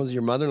on. He knows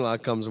your mother-in-law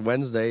comes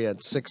Wednesday at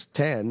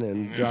 6:10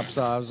 and drops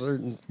off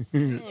certain.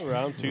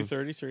 Around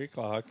 2:30, 3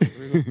 o'clock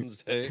every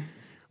Wednesday.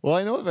 well,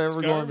 I know if I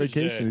ever go on garbage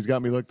vacation, day. he's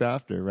got me looked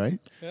after, right?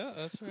 Yeah,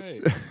 that's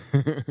right.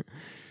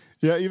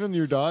 Yeah, even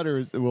your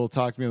daughter will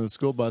talk to me on the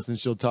school bus, and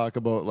she'll talk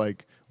about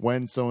like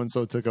when so and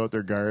so took out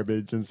their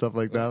garbage and stuff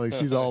like that. Like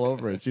she's all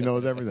over it. She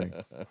knows everything,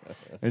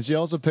 and she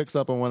also picks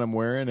up on what I'm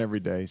wearing every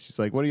day. She's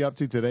like, "What are you up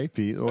to today,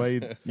 Pete? Well,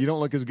 you don't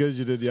look as good as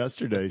you did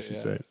yesterday." She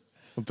says.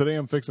 Well, today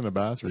I'm fixing a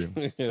bathroom.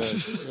 Yeah,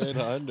 right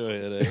on to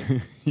it, eh?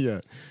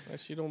 Yeah,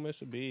 She don't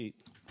miss a beat.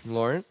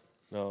 Lauren?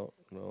 No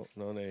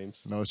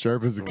names. no,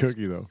 sharp as a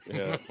cookie though.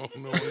 Yeah.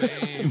 No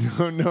names.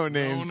 No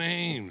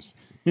names.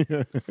 No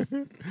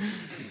names.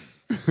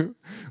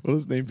 We'll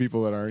just name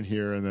people that aren't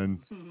here and then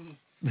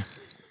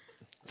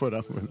put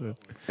up with it.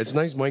 It's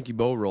nice Mikey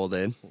Bow rolled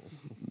in.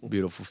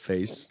 Beautiful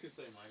face.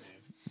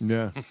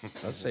 Yeah.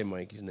 I'll say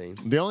Mikey's name.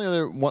 The only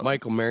other one,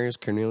 Michael Marius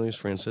Cornelius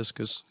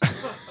Franciscus.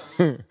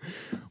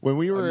 when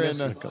we were in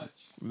missing a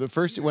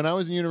couple. when I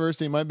was in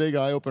university, my big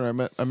eye opener.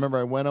 I remember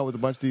I went out with a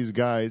bunch of these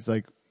guys,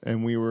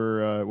 and we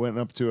were went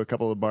up to a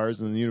couple of bars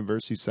in the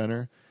university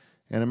center.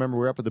 And I remember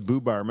we were up at the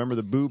Bouw Bar. Remember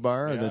the Bouw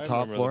Bar on the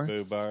top floor?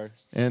 The Boo Bar.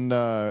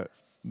 And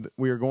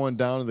we were going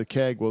down to the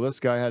keg. Well, this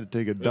guy had to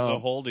take a There's a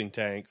dump. holding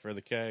tank for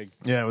the keg.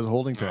 Yeah, it was a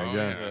holding tank.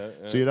 Yeah.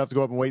 So you'd have to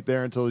go up and wait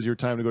there until it was your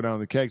time to go down to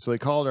the keg. So they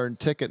called our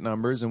ticket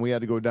numbers, and we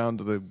had to go down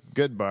to the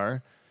good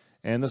bar.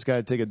 And this guy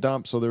had to take a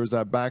dump, so there was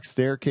that back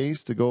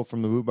staircase to go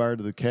from the Bouw Bar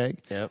to the keg.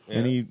 Yep.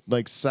 And he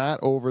sat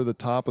over the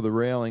top of the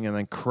railing and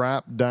then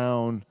crapped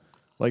down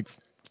like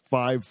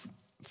 5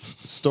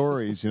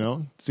 stories,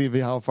 see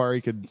how far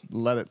he could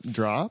let it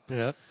drop.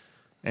 Yeah.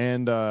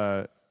 And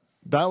that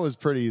was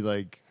pretty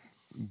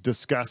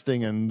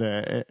disgusting and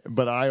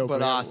but eye-opening.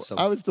 But awesome.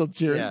 I was still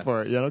cheering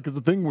for it, because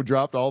the thing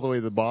dropped all the way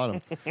to the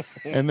bottom.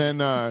 and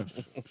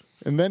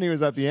then he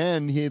was at the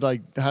end. He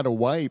had a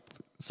wipe.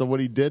 So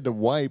what he did to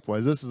wipe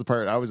was, this is the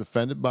part I was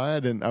offended by.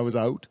 I was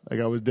out.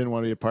 Didn't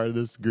want to be a part of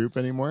this group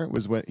anymore. It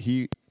was when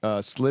he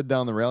slid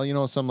down the rail.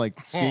 Some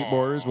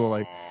skateboarders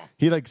will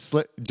he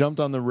jumped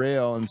on the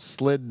rail and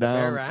slid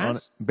down Bare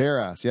ass? bare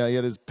ass. Yeah, he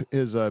had his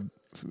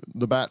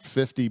the Bat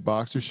 50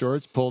 boxer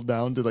shorts pulled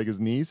down to his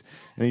knees,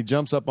 and he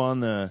jumps up on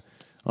the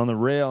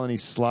rail and he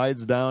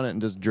slides down it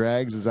and just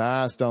drags his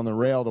ass down the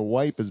rail to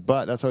wipe his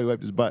butt. That's how he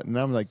wiped his butt. And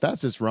I'm like,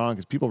 that's just wrong,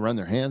 because people run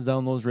their hands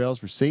down those rails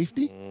for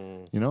safety,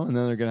 and then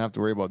they're gonna have to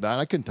worry about that.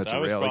 I couldn't touch That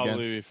a was rail probably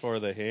again. before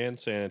the hand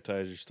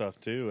sanitizer stuff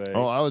too. Eh?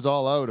 Oh, I was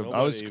all out of.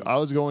 Nobody- I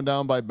was going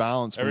down by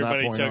balance from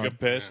Everybody that point took on. a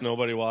piss.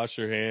 Nobody washed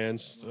their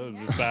hands.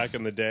 It was back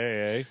in the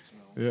day,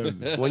 eh?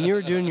 Yeah. When you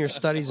were doing your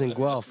studies in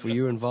Guelph, were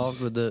you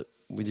involved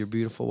with your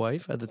beautiful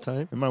wife at the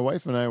time? And my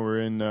wife and I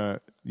were in.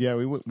 We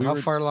How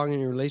were, far along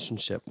in your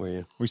relationship were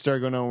you? we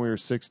started going on when we were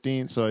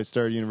 16. So I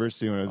started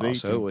university when I was 18.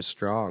 So it was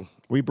strong.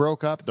 We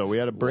broke up though. We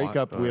had a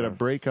breakup. We had a What?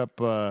 breakup.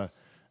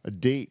 A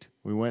date.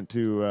 We went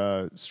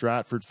to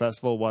Stratford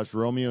Festival, watched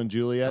Romeo and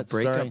Juliet.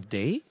 Breakup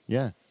date?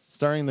 Yeah,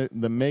 starring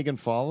the Megan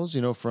Follows.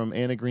 From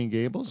Anna Green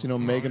Gables.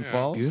 Megan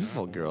Follows.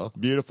 Beautiful girl.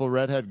 Beautiful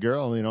redhead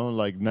girl.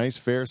 Nice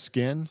fair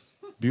skin,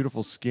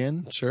 beautiful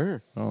skin.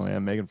 Sure. Oh yeah,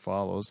 Megan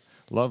Follows.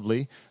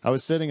 Lovely. I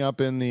was sitting up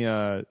in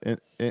the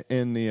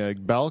in the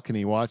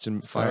balcony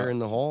watching Fire in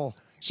the hole.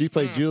 She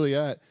played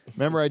Juliet.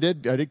 Remember, I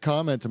did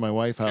comment to my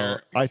wife how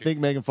I think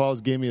Megan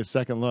Follows gave me a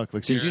second look.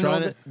 Did she's you know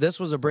trying that this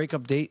was a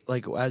breakup date?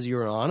 As you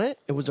were on it,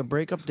 it was a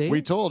breakup date.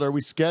 We told her,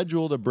 we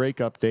scheduled a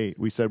breakup date.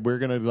 We said we're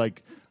gonna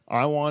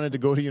I wanted to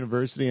go to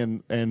university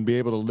and be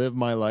able to live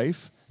my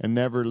life and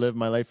never live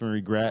my life and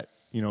regret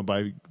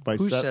by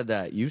Who said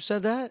that? You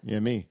said that? Yeah,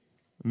 me.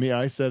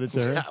 I said it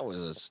to her. That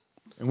was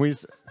And we.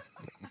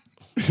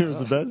 It was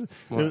the best.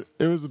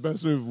 It was the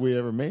best move we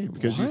ever made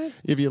because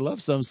if you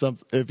love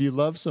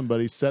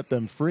somebody, set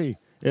them free.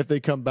 If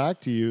they come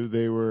back to you,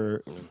 they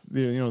were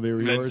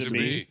yours to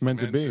be.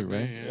 meant to be,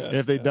 right? Yeah.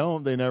 If they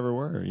don't, they never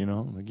were. You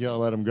gotta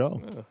let them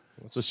go.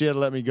 So she had to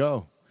let me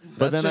go.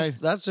 But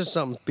that's just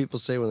something people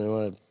say when they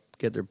want to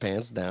get their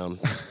pants down.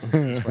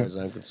 As far as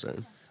I'm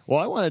concerned. Well,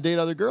 I want to date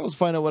other girls,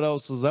 find out what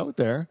else is out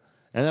there.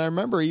 And then I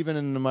remember even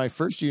in my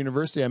first year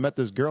university, I met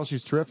this girl.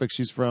 She's terrific.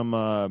 She's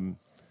from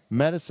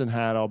Medicine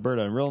Hat,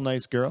 Alberta. A real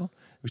nice girl.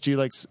 She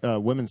likes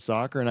women's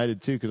soccer, and I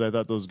did too because I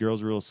thought those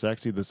girls were real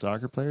sexy, the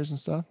soccer players and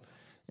stuff.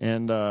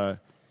 And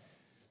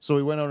so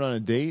we went out on a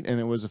date, and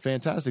it was a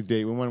fantastic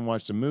date. We went and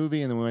watched a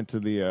movie, and then we went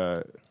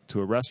to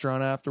a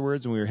restaurant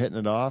afterwards, and we were hitting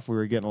it off. We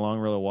were getting along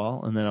really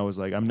well. And then I was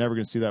like, I'm never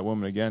going to see that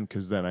woman again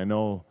because then I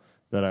know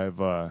that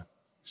I've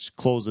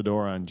closed the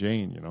door on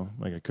Jane.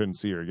 Like I couldn't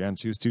see her again.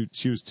 She was too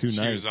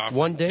nice.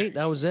 One date,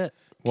 that was it.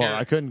 Well,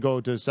 I couldn't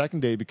go to a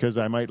second date because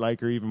I might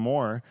like her even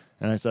more.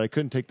 And I said I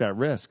couldn't take that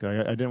risk.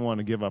 I didn't want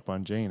to give up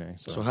on Jane.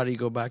 So how do you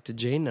go back to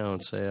Jane now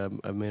and say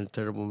I've made a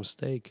terrible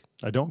mistake?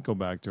 I don't go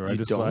back to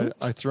her.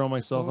 I throw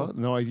myself out.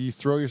 No, you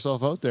throw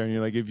yourself out there, and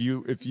you're like, if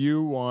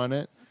you want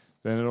it,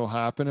 then it'll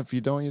happen. If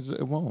you don't,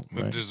 it won't.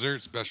 The right?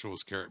 dessert special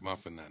was carrot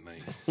muffin that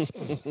night.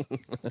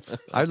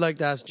 I'd like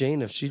to ask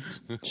Jane if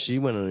she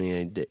went on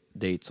any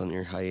dates on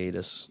your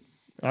hiatus.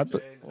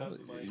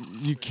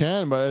 You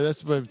can, but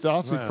it's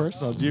awfully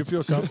personal. Do you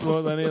feel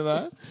comfortable with any of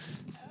that?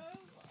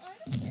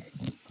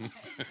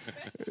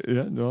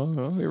 Yeah,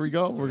 no. Here we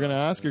go. We're going to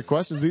ask her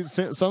questions.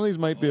 Some of these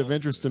might be of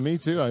interest to me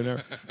too.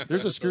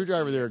 There's a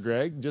screwdriver there,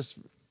 Greg.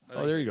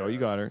 There you go. You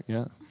got her.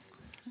 Yeah.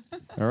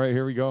 All right,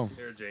 here we go.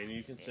 Here, Jane,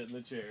 you can sit in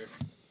the chair.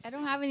 I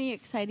don't have any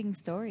exciting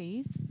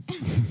stories,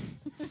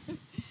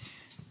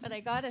 but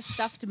I got a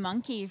stuffed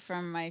monkey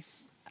from my.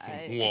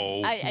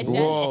 Whoa!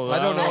 Whoa! I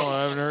don't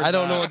know. I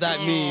don't know what that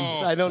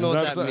means. I don't know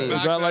what that means.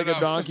 Is that like a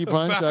donkey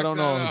punch? I don't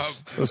know.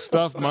 A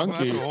stuffed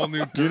monkey. That's a whole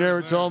new term, you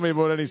never told me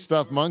about any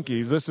stuffed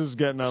monkeys. This is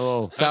getting a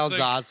little. Sounds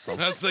awesome.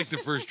 That's like the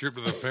first trip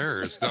to the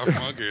fair. Stuffed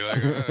monkey.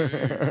 Like,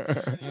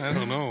 I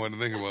don't know what to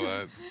think about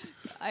that.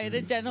 I had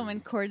a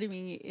gentleman courting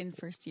me in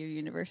first year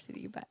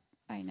university, but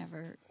I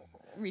never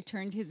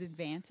returned his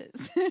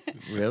advances.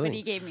 Really? But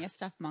he gave me a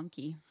stuffed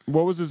monkey.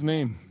 What was his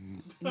name?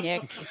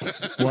 Nick.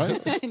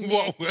 What? Nick.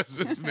 What was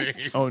his name?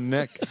 Oh,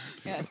 Nick.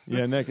 Yes.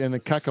 Yeah, Nick. And the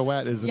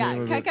cacahuete is the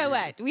name of it. Yeah,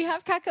 cacahuete. We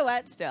have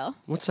cacahuete still.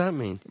 What's that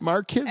mean?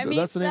 Our kids, It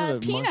means that's the name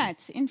of it.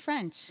 peanut in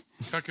French.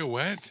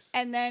 Cacahuete?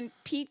 And then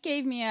Pete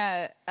gave me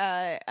a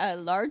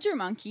larger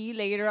monkey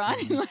later on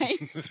in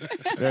life.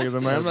 Yeah, because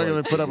I'm not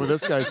going to put up with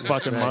this guy's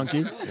fucking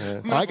monkey.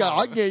 Yeah.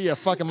 I'll give you a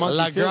fucking monkey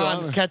La too.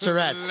 Grande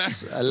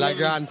Catcherette. La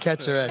Grande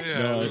Catcherette.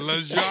 Yeah, La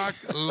Jacques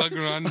La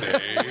Grande.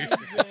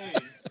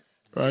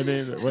 What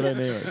did I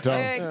name it? Tell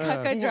him.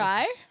 Caca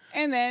dry.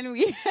 And then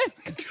we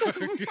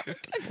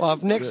Well,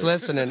 if Nick's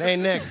listening, hey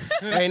Nick,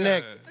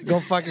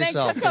 go fuck then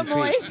yourself. caca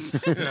moist.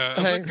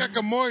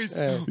 Caca moist.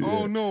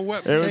 Oh no,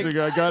 wet. I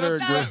got her.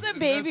 That was the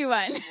baby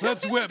one.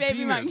 That's wet Baby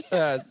peanuts.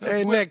 monkey.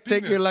 Hey Nick,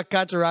 take your La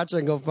Catcherette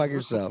and go fuck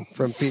yourself.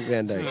 From Pete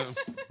Van Dyke.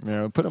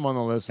 Yeah, put him on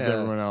the list with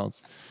everyone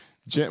else.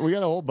 We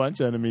got a whole bunch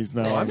of enemies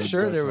now. Well, I'm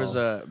sure there was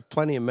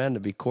plenty of men to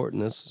be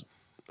courting this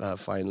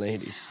fine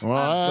lady.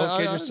 Well, Don't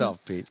kid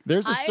yourself, Pete.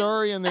 There's a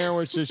story in there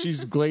where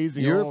she's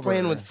glazing You were over.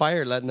 playing with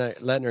fire,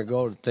 letting her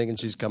go, thinking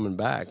she's coming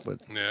back, but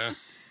Yeah.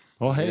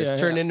 Well, hey, it's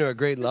turned into a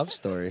great love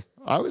story.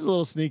 I was a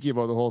little sneaky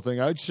about the whole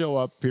thing. I'd show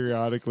up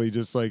periodically,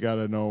 just like out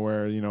of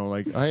nowhere,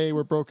 like, hey,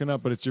 we're broken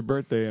up, but it's your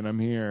birthday and I'm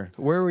here.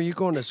 Where were you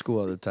going to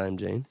school at the time,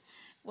 Jane?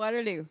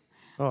 Waterloo.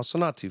 Oh, so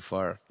not too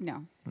far.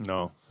 No.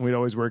 We'd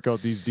always work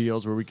out these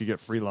deals where we could get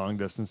free long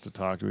distance to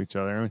talk to each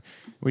other. I mean,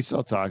 we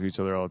still talk to each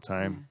other all the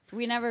time.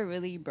 We never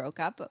really broke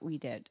up, but we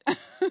did.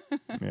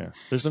 Yeah,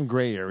 there's some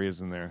gray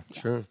areas in there.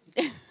 Sure.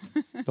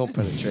 No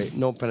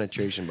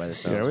penetration by the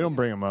sound. Yeah, we don't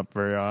bring them up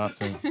very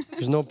often.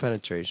 There's no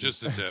penetration.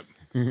 Just a tip.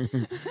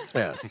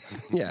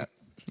 Yeah.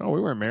 No, we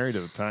weren't married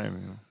at the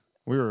time.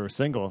 We were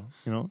single.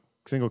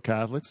 Single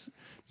Catholics,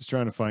 just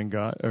trying to find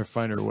God or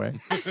find our way.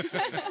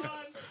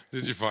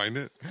 Did you find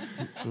it?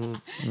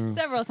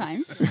 Several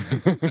times.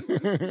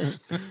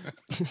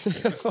 Sorry.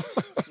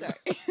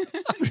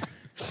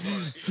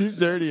 She's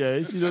dirty,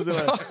 eh? She doesn't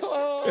like.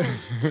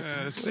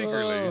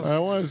 Secretly. I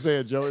want to say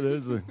a joke.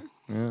 There's a.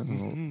 Yeah.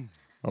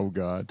 Oh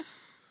God.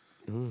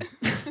 Hey,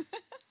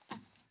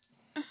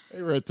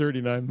 we're at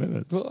 39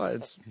 minutes. Well,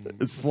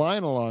 It's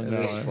flying along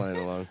now. It's flying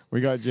along. We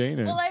got Jane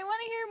in. Well, I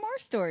want to hear more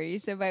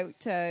stories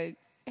about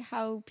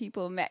how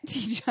people met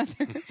each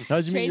other.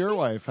 How'd you meet your Tracy?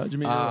 wife? How'd you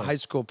meet your wife? High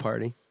school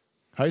party.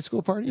 High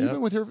school party? Yep. You've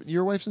been with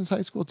your wife since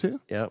high school too?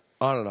 Yeah.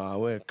 I don't know.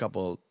 We had a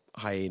couple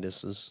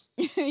hiatuses.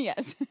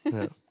 Yes.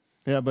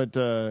 Yeah, but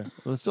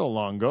it's still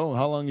long ago.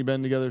 How long you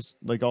been together,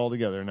 like all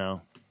together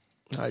now?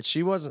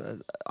 She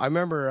wasn't. I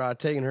remember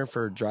taking her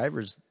for a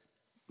driver's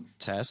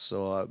test.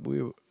 So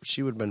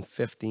she would have been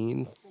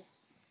 15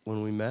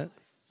 when we met.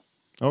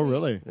 Oh,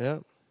 really? Yeah.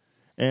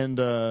 And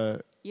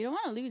You don't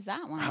want to lose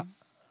that one.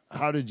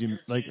 How did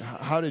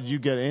you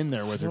get in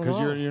there with her? Because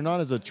you're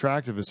not as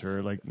attractive as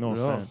her. Like, no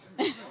offense.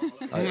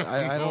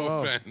 I don't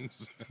know.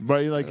 Offense.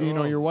 But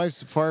your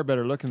wife's far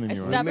better looking than A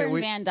you are. stubborn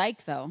Van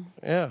Dyke, though.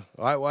 Yeah,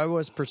 I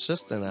was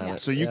persistent at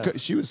it. So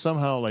she was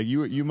somehow like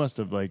you must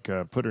have like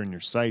put her in your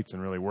sights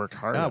and really worked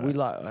hard.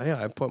 Yeah,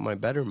 I put my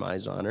bedroom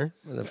eyes on her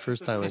the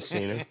first time I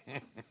seen her.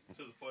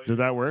 Did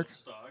that work?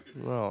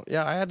 Well,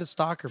 yeah, I had to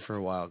stalk her for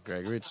a while,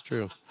 Gregory. It's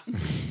true.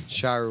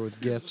 Shower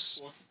with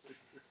gifts.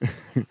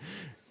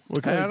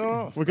 What kind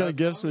of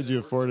gifts would you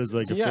afford as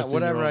like a 15-year-old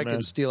whatever I man?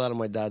 could steal out of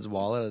my dad's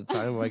wallet at the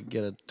time. If I could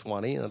get a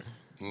 20.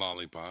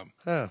 Lollipop.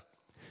 Yeah.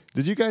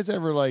 Did you guys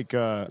ever like?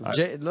 Look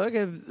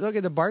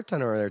at the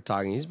bartender over there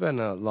talking. He's been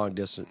a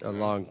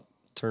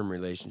long-term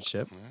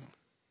relationship.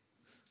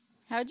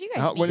 How'd you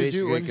guys meet? When did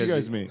you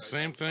guys meet?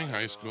 Same thing.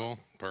 High school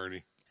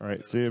party. All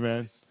right. See you,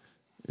 man.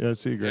 Yeah.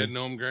 See you, Greg. You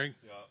know him, Greg?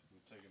 Yeah,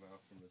 I'm taking off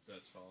from the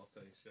Dutch Hall.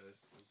 Thanks, guys.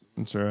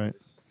 That's all right.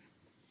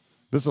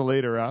 This is a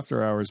later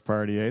after hours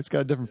party. Eh? It's got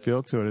a different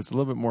feel to it. It's a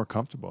little bit more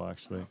comfortable,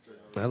 actually.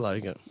 I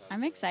like it.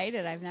 I'm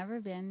excited. I've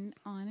never been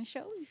on a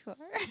show before.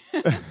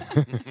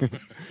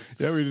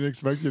 Yeah, we didn't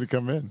expect you to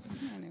come in.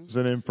 It's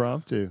an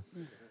impromptu.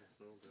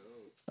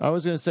 I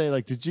was going to say,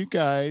 like, did you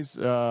guys,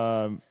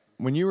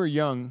 when you were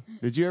young,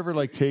 did you ever,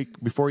 like,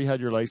 before you had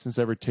your license,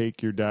 ever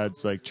take your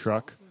dad's, like,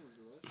 truck,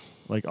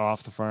 like,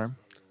 off the farm?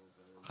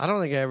 I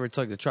don't think I ever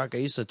took the truck. I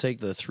used to take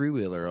the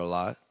three-wheeler a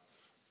lot.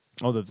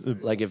 Oh,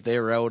 like if they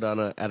were out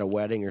at a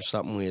wedding or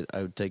something,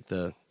 I would take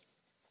the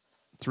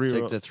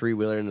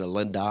three-wheeler in the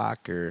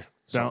Lindock or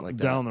something like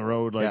that. Down the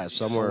road, like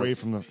somewhere away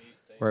from the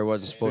where I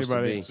wasn't supposed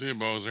to be. See you,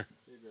 Bozer.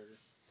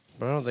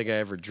 But I don't think I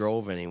ever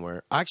drove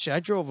anywhere. Actually, I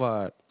drove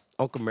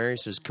Uncle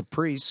Mary's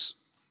Caprice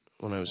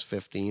when I was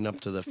 15 up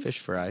to the fish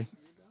fry.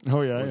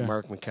 Oh yeah, with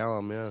Mark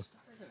McCallum,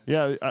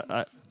 yeah.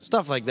 I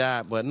stuff like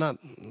that, but not.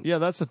 Yeah,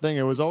 that's the thing.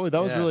 It was always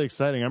was really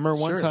exciting. I remember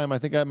one time I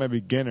think I had my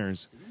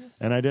beginners.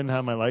 And I didn't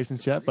have my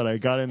license yet, but I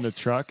got in the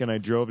truck and I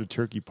drove to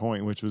Turkey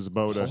Point, which was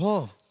about a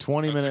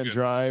 20-minute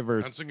drive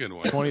or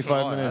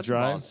 25-minute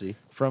drive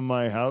from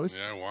my house.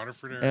 Yeah,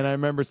 Waterford area. And I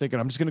remember thinking,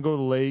 I'm just going to go to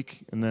the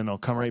lake and then I'll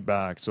come right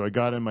back. So I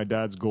got in my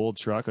dad's gold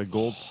truck, a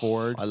gold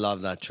Ford. I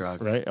love that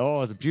truck. Right? Oh, it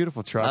was a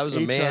beautiful truck. That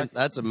was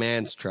that's a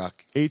man's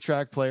truck.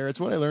 8-track player. It's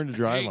what I learned to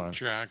drive on.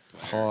 8-track.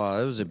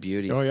 Oh, it was a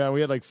beauty. Oh, yeah.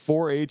 We had like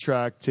 4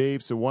 8-track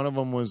tapes. And one of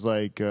them was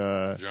like...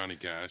 Johnny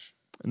Cash.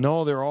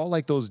 No, they're all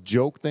like those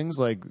joke things,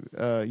 like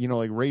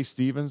like Ray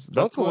Stevens.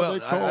 That's Uncle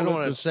Will. I don't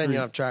want to send you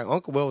off track.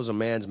 Uncle Will was a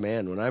man's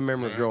man. When I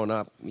remember growing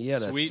up, he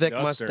had a thick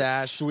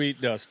mustache, sweet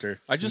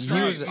duster. I just saw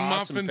an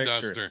awesome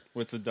picture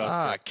with the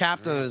duster.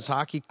 Captain of his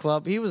hockey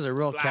club. He was a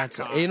real cat.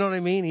 You know what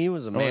I mean? He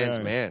was a man's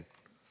man.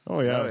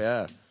 Oh yeah,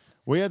 yeah.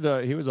 We had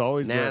he was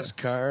always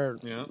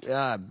NASCAR.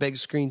 Yeah, big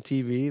screen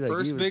TV. Like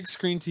First big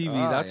screen TV.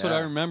 That's what I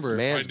remember.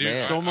 Man's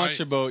man. So much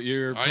about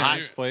your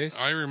parents'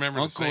 place. I remember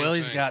Uncle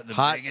Willie's got the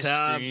biggest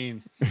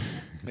screen.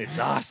 It's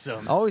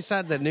awesome. Always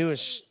had the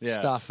newest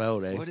stuff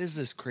out, eh? What is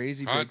this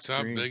crazy big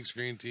screen? Big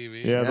screen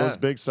TV. Yeah, those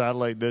big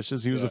satellite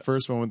dishes. He was the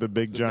first one with the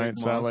big giant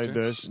satellite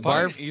dish.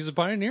 He's a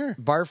pioneer.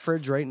 Bar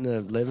fridge right in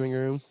the living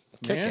room.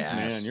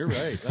 Man, you're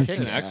right. That's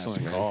an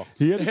excellent call.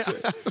 He had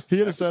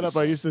a setup.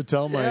 I used to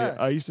tell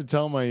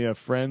my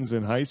friends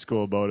in high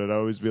school about it. I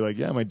always be like,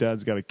 "Yeah, my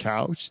dad's got a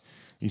couch.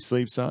 He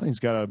sleeps on. He's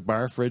got a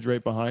bar fridge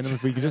right behind him.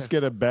 If we could just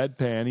get a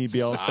bedpan, he'd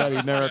be all set.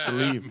 He'd never have to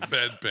leave."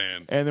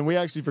 Bedpan. And then we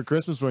actually, for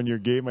Christmas one year,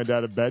 gave my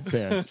dad a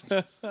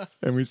bedpan.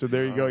 And we said,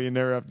 "There you go. You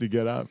never have to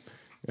get up."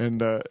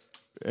 And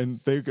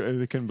they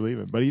couldn't believe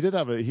it. But he did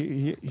have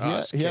he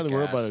had the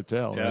world by the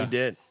tail. Yeah. Right? He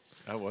did.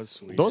 That was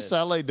sweet. Those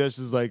satellite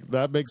dishes, like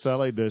that big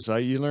satellite dish,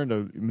 you learn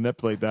to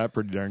manipulate that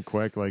pretty darn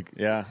quick. Like,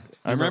 I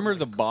remember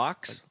the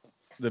box.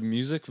 The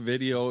music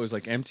video was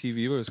like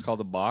MTV, but it was called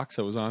The Box.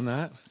 That was on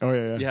that. Oh,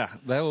 yeah. Yeah,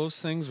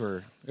 those things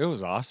it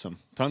was awesome.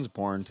 Tons of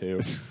porn,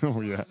 too.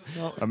 Oh, yeah.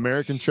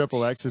 American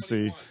Triple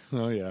Ecstasy.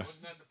 Oh, yeah.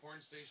 Wasn't that the porn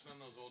station on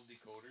those old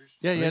decoders?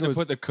 Yeah, you had to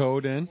put the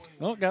code in.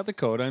 Oh, got the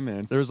code. I'm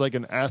in. There was like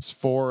an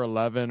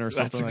S411 or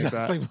something like that.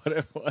 That's exactly what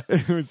it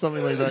was. It was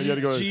something like that. You had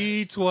to go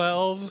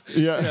G12.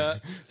 Yeah.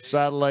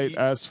 Satellite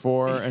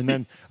S4. And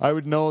then I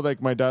would know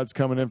like my dad's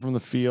coming in from the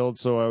field,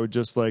 so I would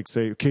just like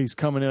say, "Okay, he's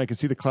coming in. I can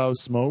see the cloud of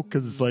smoke,"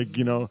 because it's like,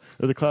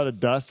 or the cloud of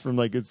dust from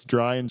like it's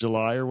dry in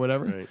July or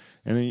whatever. Right.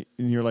 And then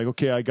you're like,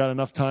 "Okay, I got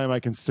enough time. I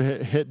can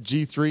hit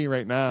G3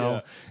 right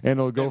now, and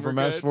it'll go from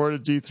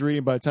S4 to G3.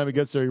 And by the time it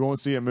gets there, you won't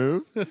see it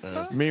move."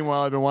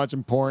 Meanwhile, I've been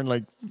watching porn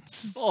like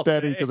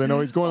steady because I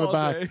know he's going to the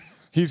back. Day.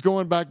 He's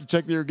going back to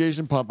check the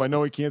irrigation pump. I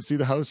know he can't see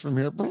the house from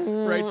here.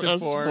 Right to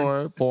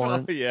S4,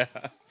 porn. Oh, yeah.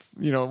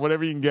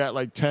 Whatever you can get,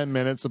 like 10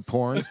 minutes of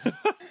porn.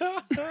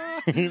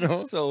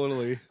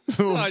 Totally.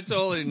 I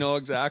totally know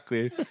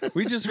exactly.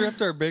 We just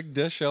ripped our big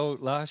dish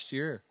out last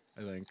year,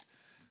 I think.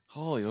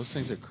 Holy, those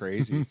things are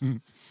crazy.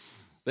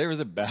 They were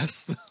the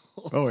best,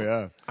 though. Oh,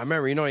 yeah. I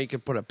remember, you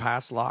could put a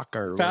pass lock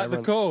or whatever.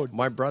 The code.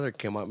 My brother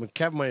came up.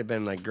 Kevin might have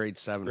been like grade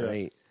 7 or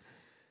 8.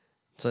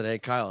 So, hey,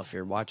 Kyle, if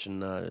you're watching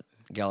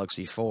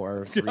Galaxy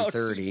 4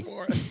 330.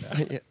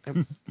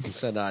 He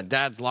said,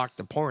 Dad's locked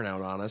the porn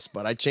out on us,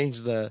 but I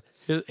changed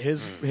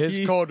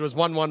his code was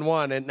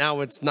 111 and now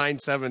it's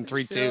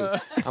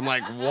 9732. I'm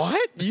like,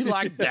 what? You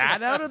locked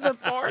Dad out of the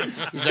porn?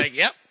 He's like,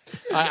 yep.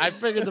 I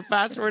figured the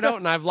password out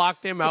and I've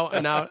locked him out,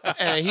 and now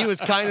he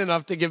was kind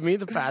enough to give me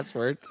the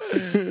password.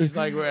 He's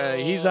like,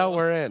 he's out,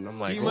 we're in. I'm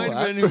like, he might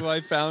have been who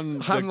I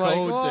found the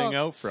code thing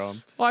out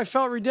from. Well, I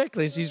felt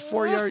ridiculous. He's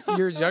 4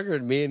 years younger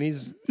than me, and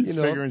he's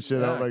figuring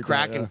shit out like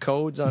cracking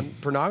codes on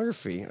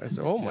pornography. I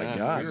said, oh my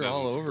God. We're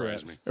all over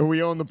it. And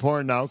we own the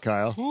porn now,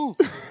 Kyle.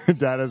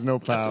 Dad has no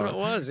power. That's what it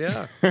was,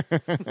 yeah.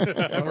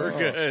 We're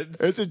good.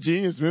 It's a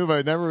genius move.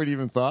 I never would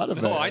even thought of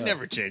it. No, I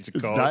never changed the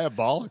It's code.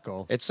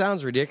 diabolical. It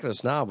sounds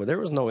ridiculous now, but there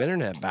was no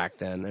internet back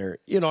then.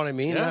 You know what I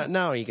mean? Yeah.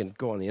 Now you can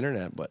go on the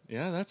internet, but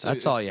Yeah,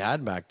 that's all you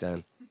had back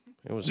then.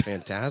 It was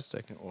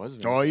fantastic. It was.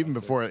 Oh, even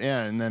before,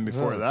 and then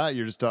before that,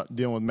 you're just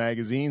dealing with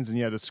magazines, and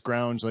you had to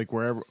scrounge like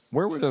wherever.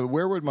 Where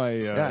would my?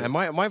 And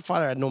my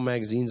father had no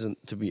magazines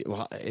to be.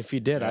 Well, if he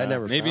did, I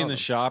never. Maybe found in the them.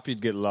 shop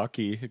you'd get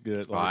lucky. We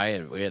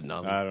had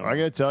nothing. I don't know. I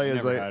gotta tell you,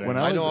 is Never like had when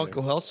any. I I know was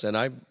Uncle Wilson.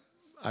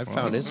 I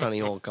found his honey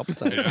hole a couple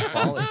times.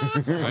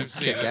 I've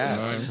seen Kick it.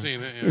 ass. I've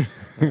seen it.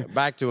 Yeah.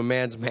 Back to a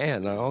man's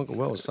man. Uncle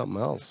Will was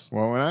something else.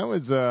 well, when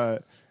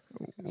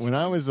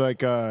I was like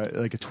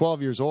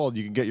 12 years old,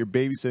 you could get your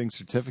babysitting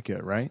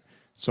certificate, right?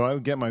 So I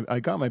got my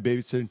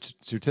babysitting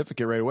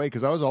certificate right away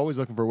because I was always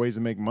looking for ways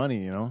to make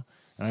money, you know.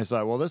 And I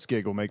thought, well, this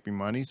gig will make me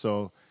money,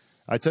 so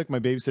I took my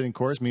babysitting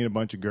course, me and a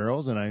bunch of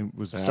girls, and I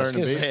was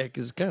starting to babysit.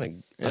 It's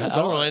kind of. I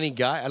don't know any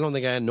guy. I don't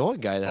think I know a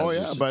guy that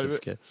has a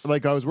certificate. But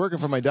like I was working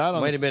for my dad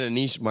on. Might have been a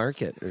niche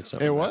market or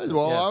something. It was.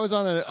 Well, Yeah. I was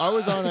on a.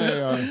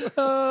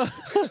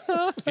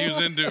 He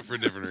was into it for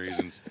different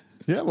reasons.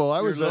 Yeah, well,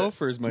 I was.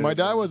 loafers might my have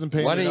dad been. wasn't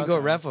paying. Why me didn't you go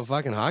nothing. ref a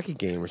fucking hockey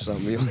game or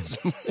something? You want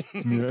somebody-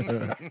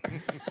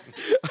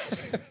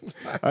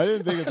 I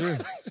didn't think it through.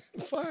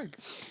 Fuck.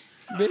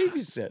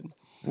 Babysit.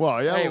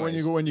 Well, yeah,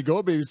 Anyways. when you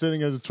go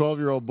babysitting as a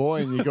 12-year-old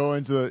boy and you go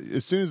into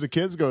as soon as the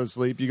kids go to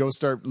sleep, you go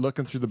start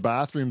looking through the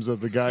bathrooms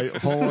of the guy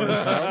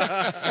homeowner's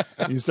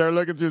house. You start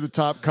looking through the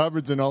top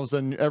cupboards, and all of a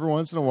sudden, every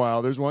once in a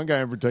while, there's one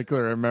guy in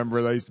particular I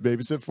remember that I used to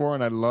babysit for,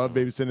 and I loved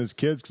babysitting his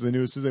kids because I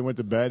knew as soon as they went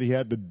to bed, he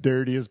had the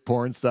dirtiest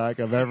porn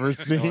stock I've ever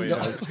seen.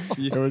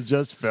 It was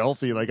just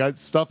filthy, like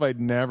stuff I'd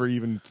never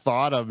even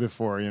thought of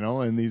before, you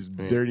know, in these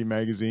dirty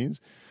magazines.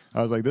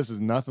 I was like, this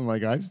is nothing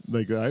like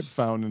I've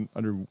found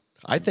under.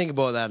 I think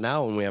about that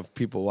now when we have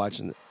people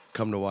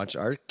come to watch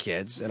our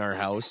kids in our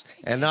house,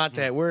 and not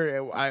that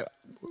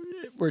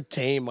we're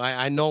tame.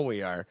 I know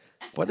we are,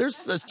 but there's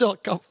still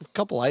a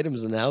couple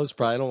items in the house.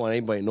 Probably I don't want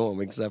anybody to know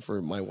them except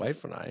for my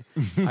wife and I.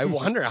 I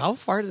wonder how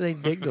far do they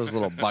dig those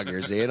little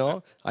buggers? You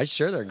know, I'm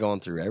sure they're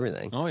going through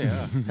everything. Oh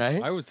yeah, Hey?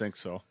 I would think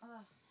so.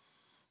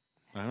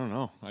 I don't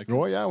know.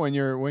 Oh yeah, when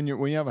you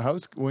have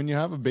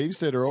a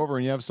babysitter over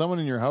and you have someone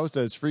in your house that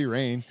has free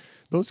reign,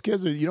 those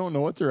kids you don't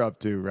know what they're up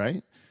to,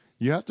 right?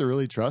 You have to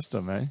really trust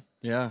them, eh?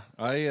 Yeah,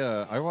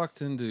 I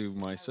walked into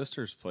my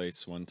sister's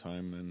place one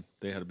time and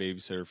they had a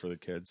babysitter for the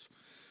kids.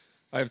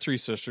 I have 3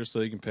 sisters, so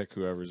you can pick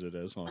whoever's it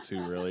is. Well,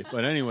 2 really,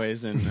 but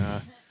anyways, and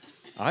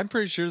I'm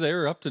pretty sure they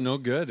were up to no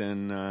good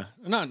and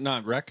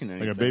not wrecking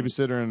anything. Like a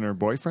babysitter and her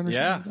boyfriend or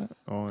Yeah. something like that?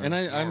 Oh, yeah. And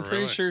I'm pretty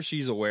really? sure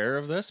she's aware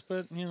of this,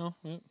 but you know,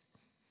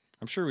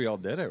 I'm sure we all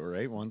did it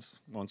right once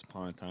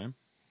upon a time.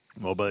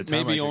 Well, by the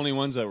time Maybe only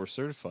ones that were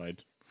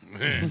certified.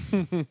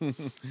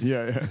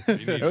 Yeah.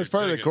 It was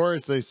part of the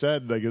chorus. They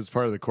said like it was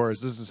part of the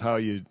chorus. This is how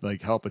you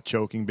like help a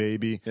choking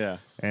baby. Yeah.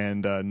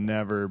 And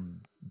never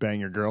bang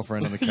your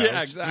girlfriend on the couch.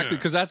 Yeah, exactly.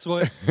 Because that's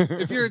what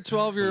if you're a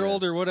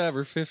 12-year-old or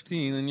whatever,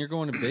 15, and you're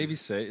going to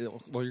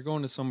babysit. Well, you're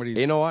going to somebody's.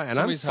 You know what? And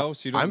somebody's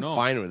house. You don't I'm know.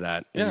 fine with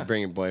that. Yeah. Yeah. You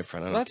bring your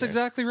boyfriend. I don't That's care.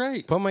 exactly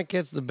right. Put my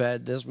kids to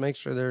bed. Just make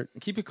sure they're.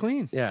 Keep it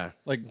clean. Yeah.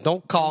 Like,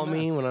 Don't call don't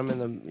me mess. when I'm in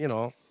the. You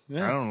know.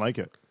 Yeah. I don't like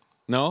it.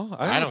 No,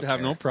 I don't have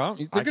care. no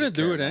problem. I They're going could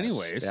to do care it less.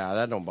 anyways. Yeah,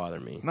 that don't bother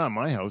me. Not in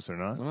my house, they're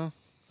not. Well,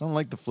 I don't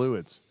like the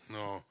fluids.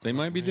 No. they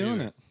might be doing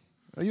it.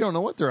 You don't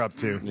know what they're up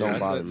to. Don't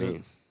bother that's me.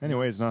 it.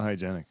 Anyway, it's not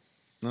hygienic.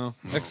 No,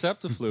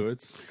 except the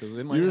fluids because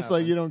they might. You're just like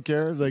happen. you don't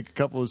care. Like a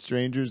couple of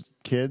strangers,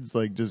 kids,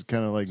 like just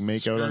kind of like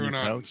make out on your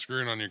couch,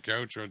 Screwing on your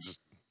couch or just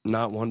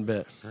Not one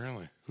bit.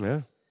 really.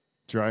 Yeah.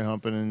 dry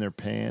humping in their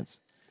pants.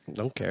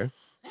 Don't care.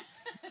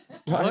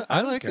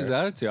 I like his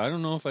attitude. I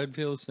don't know if I'd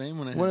feel the same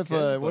when I What had if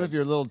kids, what but- if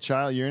your little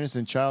child, your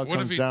innocent child, What if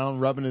comes he- down,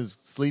 rubbing his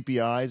sleepy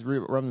eyes,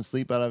 rubbing the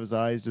sleep out of his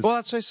eyes? Just Well,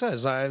 that's what it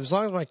says. As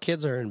long as my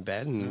kids are in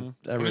bed and What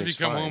if you everything's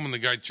come fine. home and the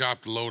guy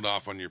chopped the load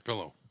off on your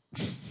pillow?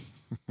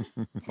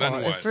 Then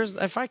Well, what?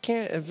 if I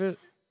can't,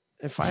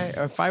 if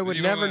I would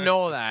You don't never like-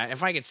 know that,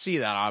 if I could see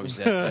that,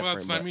 obviously. That's Well, different,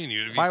 that's what I but mean.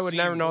 If I would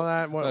never know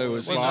that, what, I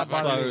was what's slop- that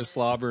slobber, bother I me? was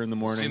slobber in the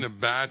morning. Seen a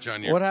batch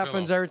on your What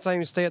happens pillow. every time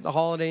you stay at the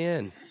Holiday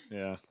Inn?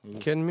 Yeah.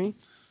 Kidding me?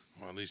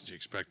 Well, at least you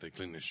expect they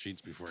clean the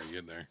sheets before you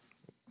get there.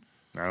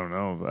 I don't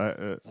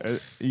know.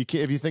 You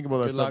can't, if you think about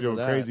that Good stuff, luck you'll with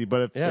go that. crazy.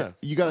 But if Yeah,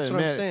 you got to that's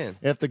what I'm admit, saying.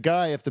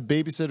 if the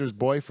babysitter's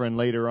boyfriend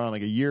later on,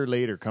 like a year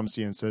later, comes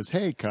to you and says,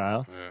 "Hey,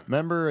 Kyle,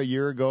 remember a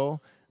year ago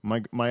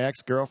my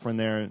ex-girlfriend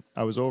there,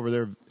 I was over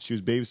there, she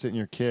was babysitting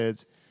your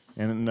kids,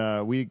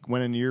 and we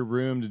went into your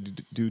room to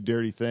do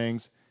dirty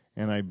things,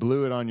 and I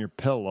blew it on your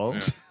pillow.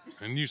 Yeah.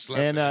 And you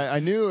slept. And I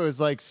knew it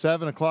was like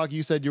 7 o'clock.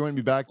 You said you wouldn't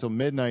be back till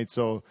midnight.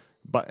 So,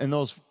 but in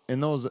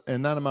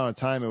that amount of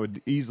time, it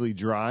would easily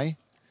dry.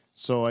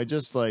 So I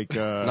just like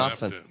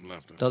Nothing.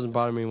 Left it. Doesn't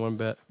bother me one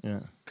bit. yeah.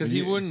 Because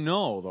he wouldn't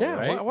know, though, Yeah,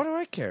 right? what do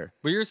I care?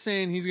 But you're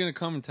saying he's going to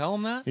come and tell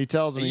him that? He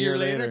tells him a year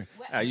later.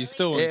 You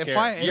still wouldn't If care.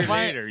 I- A year if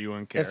I- later, you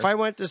wouldn't care. If I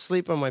went to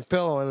sleep on my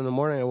pillow and in the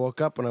morning I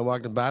woke up and I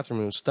walked to the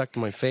bathroom and it was stuck to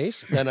my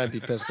face, then I'd be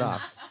pissed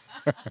off.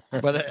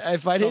 But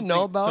if I didn't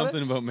know about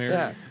something it, about Mary.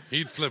 yeah,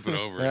 He'd flip it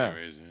over Yeah.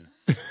 anyways. Yeah.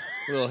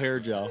 A little hair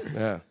gel.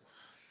 yeah.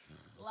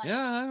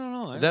 Yeah, I don't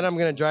know. Then I'm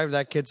gonna drive to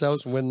that kid's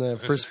house and win the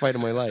first fight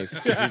of my life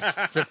because he's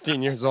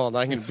 15 years old.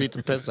 I'm gonna beat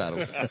the piss out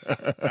of him.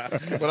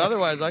 But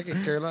otherwise, I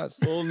could care less.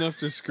 old enough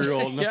to screw,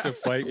 old enough to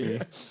fight me.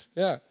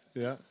 Yeah.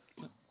 Yeah.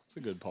 It's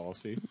a good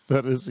policy.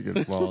 That is a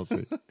good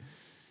policy.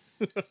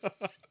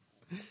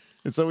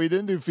 And so we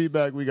didn't do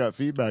feedback. We got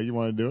feedback. You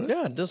want to do it?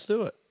 Yeah, just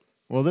do it.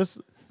 Well,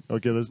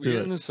 okay, let's We do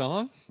getting it. the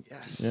song?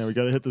 Yes. Yeah, we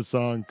got to hit the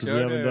song because we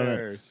haven't done it.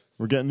 Cheddars.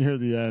 We're getting near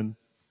the end,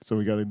 so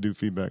we got to do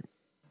feedback.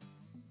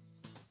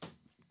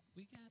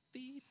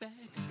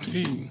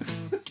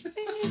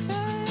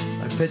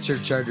 I picture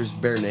Charters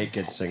bare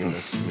naked singing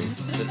this to me.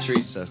 The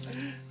Teresa.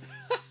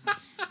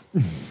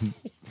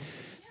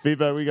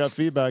 Feedback. We got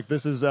feedback.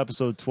 This is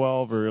episode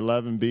 12 or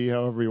 11B,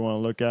 however you want to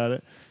look at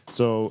it.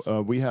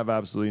 So we have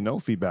absolutely no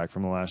feedback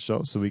from the last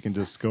show, so we can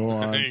just go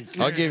on.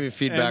 I'll give you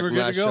feedback we're from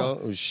good that to go. show.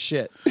 It was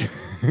shit.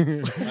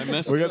 I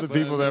messed We got up, the but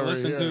people I'm that gonna were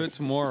listen here. to it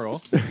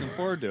tomorrow. Looking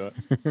forward to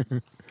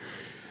it.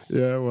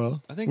 Yeah, well,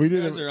 I think we you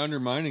did guys it. are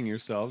undermining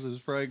yourselves. It was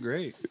probably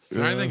great.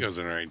 I think it was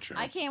an right show.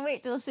 I can't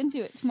wait to listen to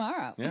it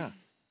tomorrow. Yeah.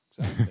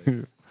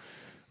 Exactly.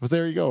 Well,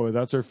 there you go.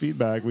 That's our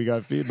feedback. We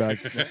got feedback.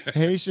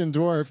 Haitian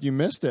Dwarf, you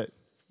missed it.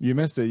 You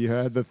missed it. You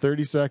had the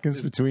 30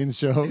 seconds between the Is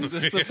shows.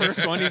 this the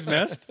first one he's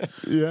missed?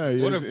 Yeah.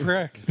 What a he's-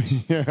 prick.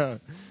 Yeah.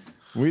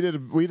 We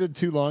did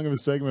too long of a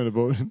segment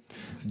about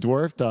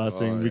dwarf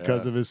tossing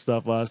because of his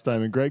stuff last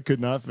time, and Greg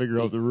could not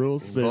figure out the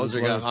rules. to save his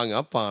Bozer got life. hung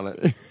up on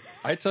it.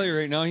 I tell you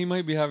right now, he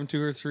might be having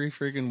 2 or 3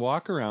 freaking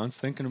walk-arounds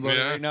thinking about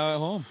Yeah. it right now at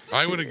home.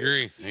 I would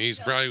agree. He's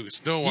probably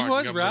still He walking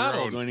was up rattled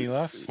the road, when he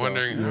left. still.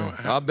 wondering how.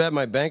 I'll bet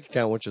my bank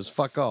account, which is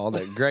fuck all,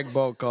 that Greg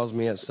Bow calls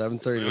me at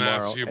 7:30 And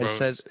asks tomorrow you and about-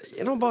 says,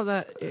 "You know about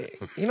that?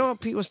 You know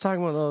what Pete was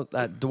talking about?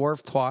 That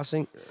dwarf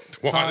tossing,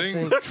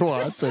 Twatting?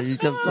 Twice, he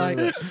kept saying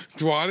Like, that.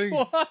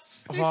 Twatting?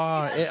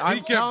 I'm He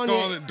kept telling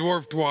calling you, it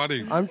dwarf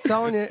twatting. I'm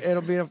telling you,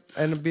 it'll be an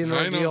I know.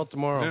 ordeal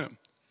tomorrow.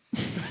 Yeah.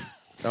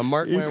 I'll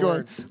mark He's my going.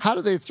 words. How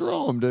do they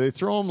throw him? Do they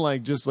throw him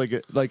like just like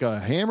a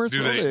hammer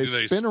Do throw? they- Do they do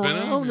they spin spin 'em?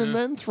 around and Yeah.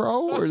 then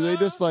throw, or do they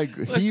just like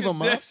heave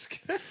them up? Disc.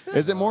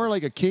 Is it more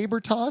like a caber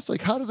toss?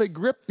 Like how do they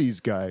grip these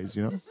guys?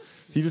 You know,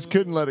 he just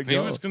couldn't let it He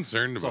go. was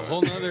concerned A about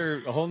whole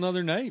it.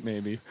 nother night,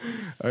 maybe.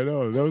 I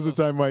know. That was the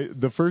time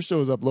the first show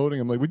was uploading.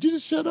 I'm like, would you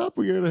just shut up?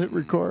 We gotta hit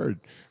record.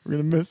 We're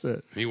gonna miss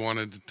it. He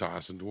wanted to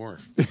toss a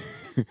dwarf.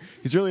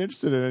 He's really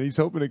interested in it. He's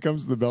hoping it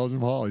comes to the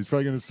Belgium Hall. He's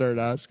probably gonna start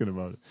asking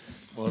about it.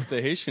 Well, if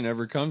the Haitian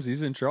ever comes,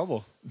 he's in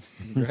trouble.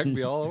 Greg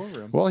be all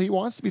over him. Well, he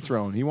wants to be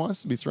thrown. He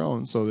wants to be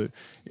thrown. So that,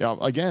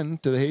 again,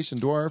 to the Haitian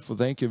Dwarf, well,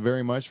 thank you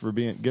very much for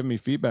giving me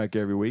feedback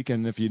every week.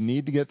 And if you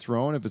need to get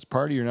thrown, if it's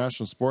part of your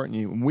national sport,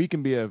 and we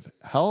can be of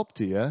help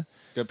to you, Got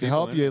to people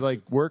help you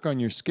interested. work on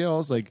your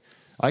skills,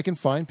 I can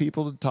find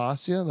people to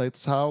toss you.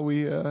 That's how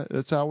we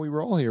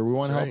roll here. We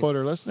want to That's help right. out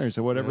our listeners.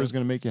 So whatever is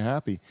going to make you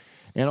happy.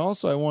 And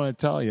also, I want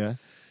to tell you,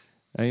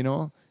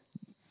 the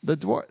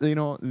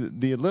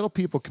little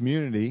people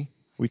community.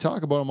 We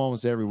talk about them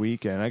almost every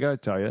weekend. I got to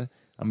tell you,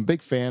 I'm a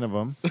big fan of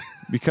them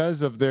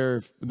because of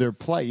their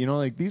plight.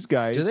 Like these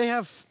guys. Do they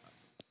have?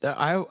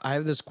 I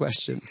have this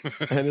question,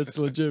 and it's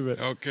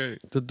legitimate. Okay.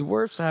 Do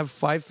dwarfs have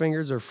 5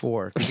 fingers or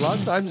 4? 'Cause a lot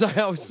of times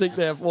I always think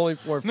they have only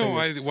 4 No,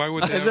 fingers. why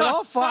would they? Is it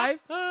all 5?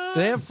 Do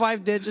they have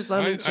 5 digits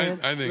on I each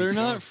hand? think They're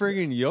so. not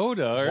friggin'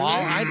 Yoda, are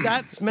Wow, they?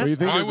 that's What do you messed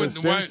think up. Why of would-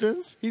 the why-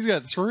 Simpsons? He's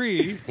got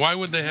 3. Why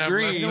would they have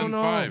Green. less I than don't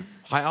know. 5?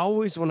 I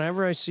always,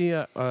 whenever I see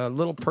a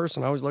little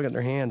person, I always look at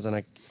their hands, and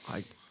I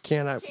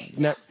can't.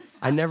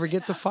 I never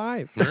get to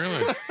 5.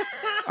 Really?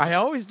 I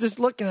always just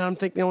looking at them,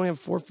 think they only have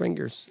 4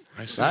 fingers.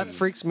 I see. That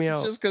freaks me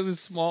It's out. just because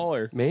it's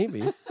smaller.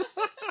 Maybe.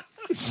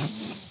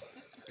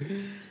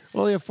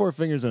 Well, they have 4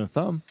 fingers and a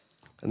thumb.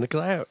 And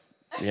because I have,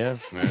 yeah.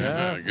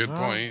 Yeah, good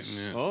point.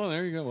 Yeah. Oh,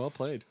 there you go. Well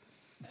played.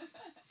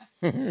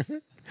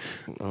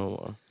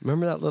 Oh,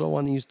 remember that little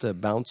one that used to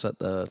bounce at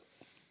the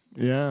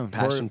Yeah.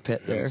 passion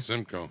pit there?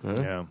 Simcoe.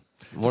 Yeah.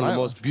 One of the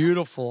most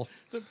beautiful.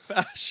 The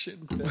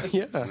fashion bit.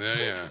 Yeah.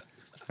 Yeah.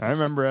 I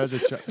remember as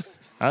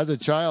a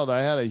child,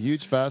 I had a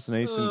huge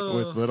fascination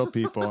with little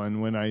people,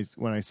 and when I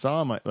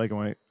saw them,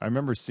 I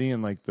remember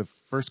seeing the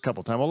first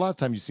couple times. Well, a lot of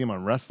times you see them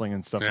on wrestling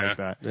and stuff Yeah. like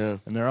that, Yeah.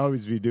 and they'll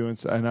always be doing.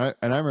 And I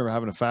remember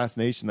having a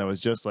fascination that was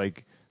just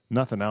like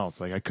nothing else.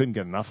 Like I couldn't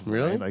get enough of it.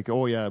 Really? Right? Like,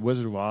 oh yeah,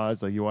 Wizard of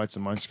Oz. Like you watch the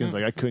Munchkins.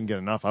 Like I couldn't get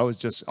enough. I was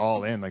just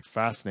all in, like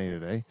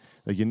fascinated.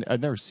 Like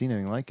I'd never seen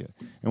anything like it.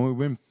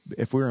 And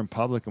if we were in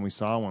public and we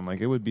saw one,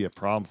 like it would be a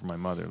problem for my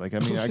mother. Like I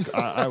mean,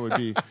 I would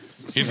be.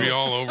 He'd be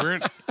all over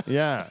it.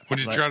 Yeah.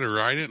 Would you try to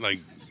ride it like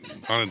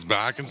on its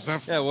back and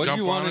stuff? Yeah, what did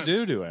you want to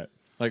do to it?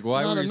 Like,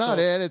 why were you not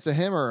so... it. It's a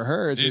him or a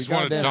her. It's Do you just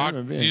want to talk?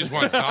 Do you just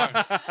want to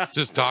talk?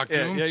 Just talk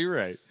to him? Yeah, you're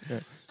right.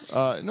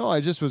 No,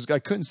 I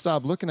couldn't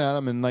stop looking at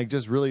them and like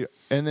just really.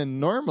 And then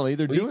normally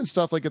they're doing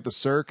stuff like at the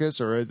circus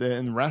or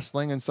in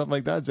wrestling and stuff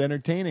like that. It's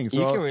entertaining.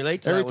 So You can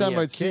relate to every that when time you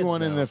have I'd see kids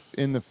one now.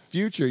 in the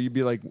future, you'd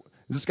be like, "Is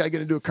this guy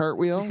going to do a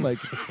cartwheel?" Like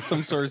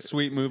Some sort of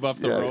sweet move off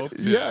the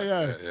ropes.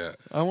 Yeah.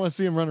 I want to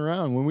see him run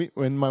around.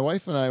 When my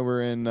wife and I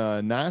were in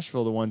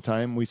Nashville the one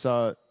time, we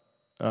saw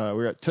we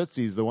were at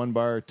Tootsie's, the one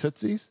bar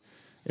Tootsie's.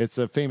 It's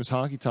a famous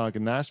honky tonk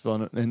in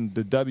Nashville, and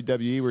the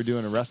WWE were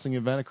doing a wrestling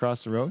event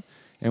across the road.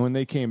 And when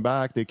they came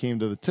back, they came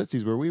to the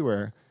Tootsie's where we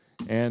were,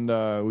 and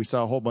we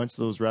saw a whole bunch of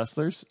those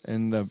wrestlers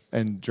and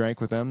drank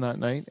with them that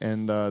night.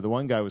 And the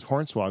one guy was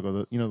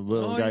Hornswoggle, the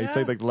little guy. He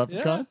played like the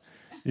leprechaun.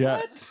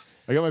 Yeah. What?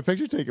 I got my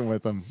picture taken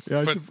with him.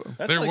 Yeah,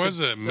 but there was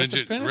a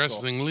midget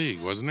wrestling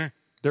league, wasn't there?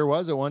 There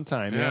was at one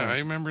time. Yeah, I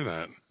remember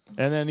that.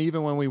 And then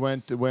even when we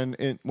went, when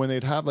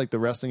they'd have like the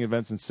wrestling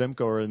events in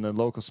Simcoe or in the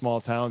local small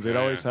towns, they'd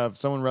always have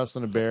someone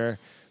wrestling a bear.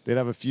 They'd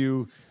have a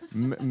few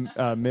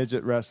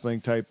midget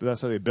wrestling type.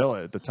 That's how they bill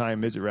it at the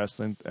time, midget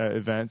wrestling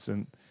events.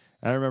 And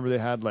I remember they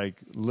had like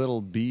Little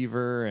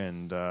Beaver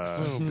and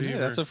Little Beaver. Yeah,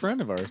 that's a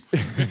friend of ours.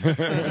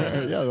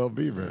 yeah, Little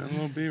Beaver. Yeah,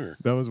 Little Beaver.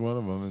 That was one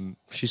of them. And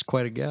She's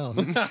quite a gal.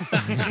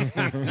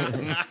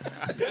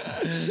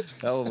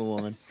 Hell of a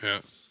woman. Yeah.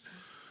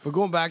 But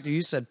going back to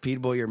you said, Pete,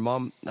 about your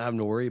mom having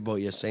to worry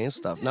about you saying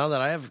stuff. Now that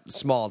I have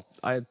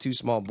two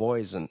small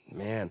boys, and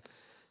man,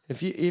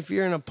 if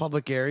you're in a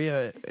public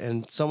area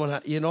and someone,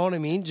 you know what I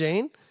mean,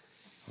 Jane?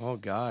 Oh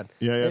God,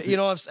 Yeah. You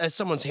know, if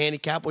someone's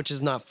handicapped, which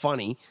is not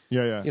funny.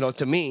 Yeah. You know,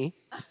 to me,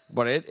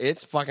 but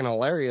it's fucking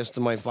hilarious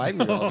to my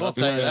 5-year-old. I'll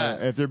tell you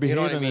that. If they're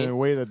behaving you know what I mean? in a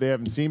way that they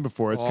haven't seen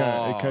before, it's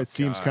it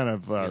seems kind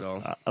of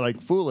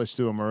like foolish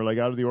to them or like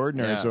out of the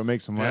ordinary. Yeah. So it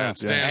makes them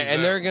laugh.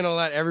 And they're gonna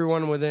let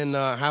everyone within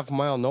half a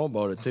mile know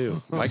about it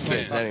too. My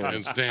kids, anyway.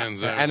 It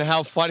stands out. And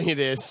how funny it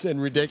is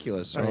and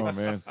ridiculous. Right? Oh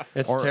man,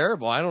 It's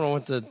terrible. I don't know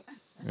what to.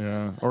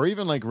 Yeah, or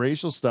even like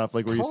racial stuff,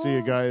 like where you see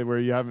a guy where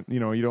you haven't,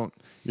 your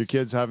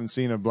kids haven't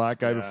seen a black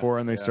guy before,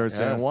 and they start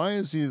saying, "Why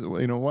is he?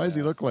 Why does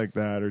he look like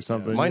that?" or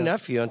something. My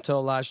nephew,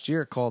 until last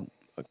year, called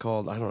I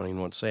don't even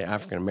know what to say.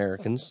 African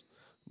Americans,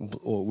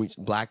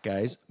 black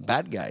guys,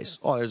 bad guys.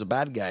 Oh, there's a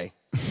bad guy.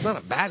 It's not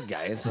a bad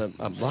guy. It's a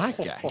black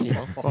guy. You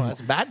know? Oh,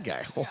 that's a bad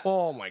guy.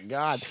 Oh my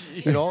God.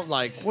 You know,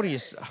 like what do you?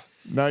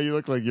 Now you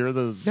look like you're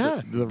the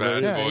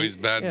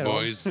bad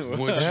boys.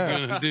 What you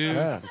gonna do?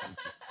 Yeah.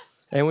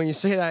 And when you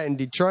say that in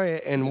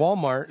Detroit and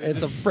Walmart,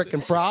 it's a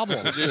freaking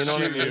problem. You know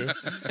what I mean?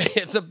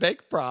 It's a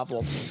big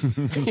problem.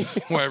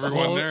 Well,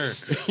 everyone there.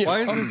 Why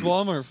is this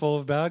Walmart full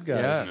of bad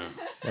guys?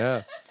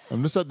 Yeah.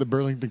 I'm just at the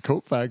Burlington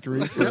Coat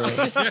Factory. I'm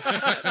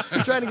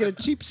trying to get a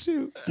cheap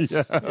suit.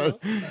 Yeah,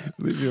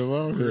 leave me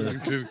alone here.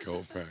 Burlington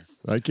Coat Factory.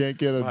 I can't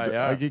get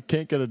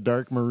a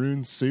dark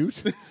maroon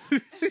suit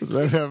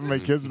without having my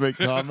kids make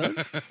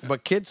comments.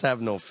 But kids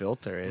have no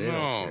filter. They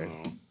don't care.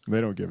 They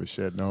don't give a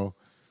shit. No.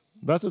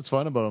 That's what's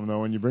fun about them,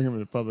 though, when you bring them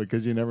into public,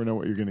 because you never know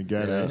what you're going to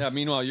get at. Yeah,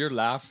 meanwhile, you're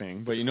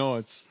laughing, but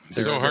it's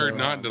so hard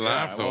not to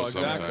laugh, though,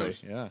 exactly.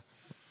 sometimes. Yeah.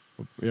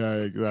 Yeah,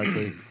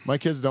 exactly. My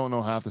kids don't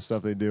know half the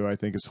stuff they do. I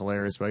think it's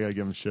hilarious, but I got to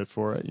give them shit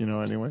for it,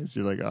 anyways.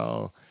 You're like,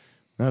 oh,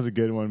 that was a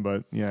good one,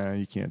 but yeah,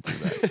 you can't do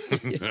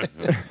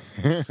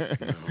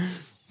that.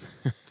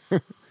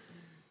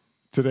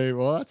 Today,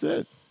 well, that's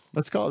it.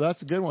 That's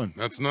a good one.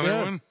 That's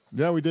another one?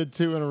 Yeah, we did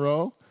 2 in a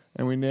row,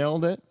 and we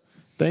nailed it.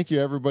 Thank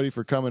you, everybody,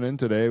 for coming in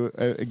today.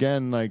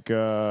 Again,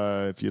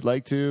 if you'd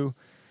like to,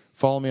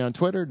 follow me on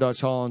Twitter,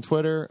 Dutch Hall on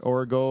Twitter,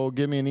 or go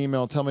give me an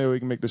email. Tell me how we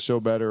can make the show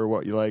better, or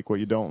what you like, what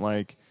you don't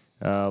like.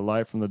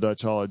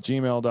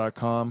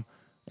 livefromthedutchhall@gmail.com.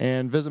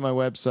 And visit my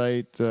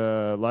website,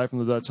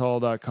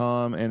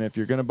 livefromthedutchhall.com. And if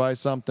you're going to buy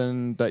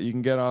something that you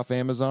can get off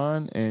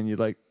Amazon and you'd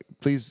like,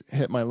 please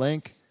hit my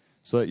link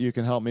so that you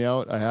can help me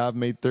out. I have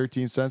made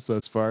 13 cents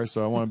thus far,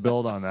 so I want to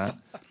build on that.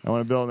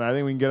 I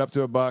think we can get up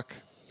to $1.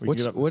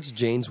 What's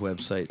Jane's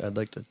website? I'd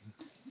like to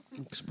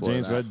explore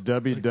Jane's that.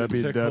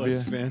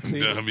 www.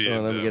 Fancy. Let me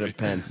get a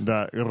pen.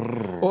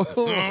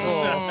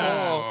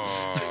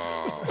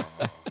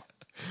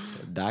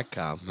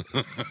 .com.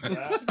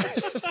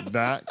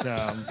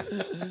 .com.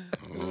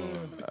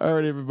 All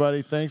right,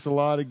 everybody. Thanks a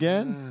lot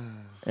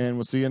again, and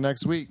we'll see you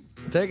next week.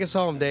 Take us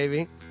home,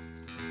 Davey.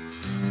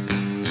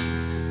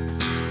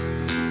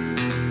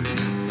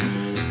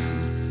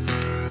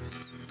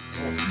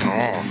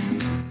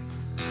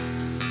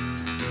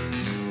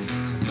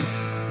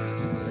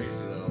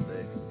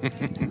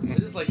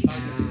 It's like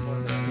talking to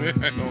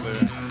people. I know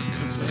that.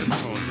 It's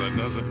headphones that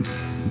does it.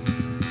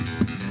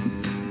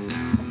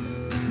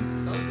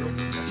 Sounds real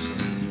professional.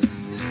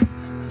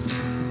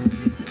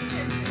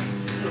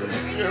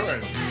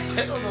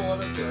 I don't know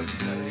what I'm doing.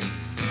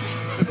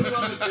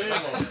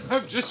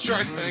 I'm just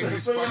trying to hang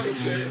these fucking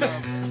things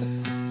up.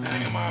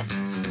 Hang them up.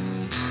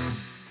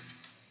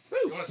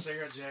 You want a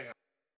cigarette, Jack?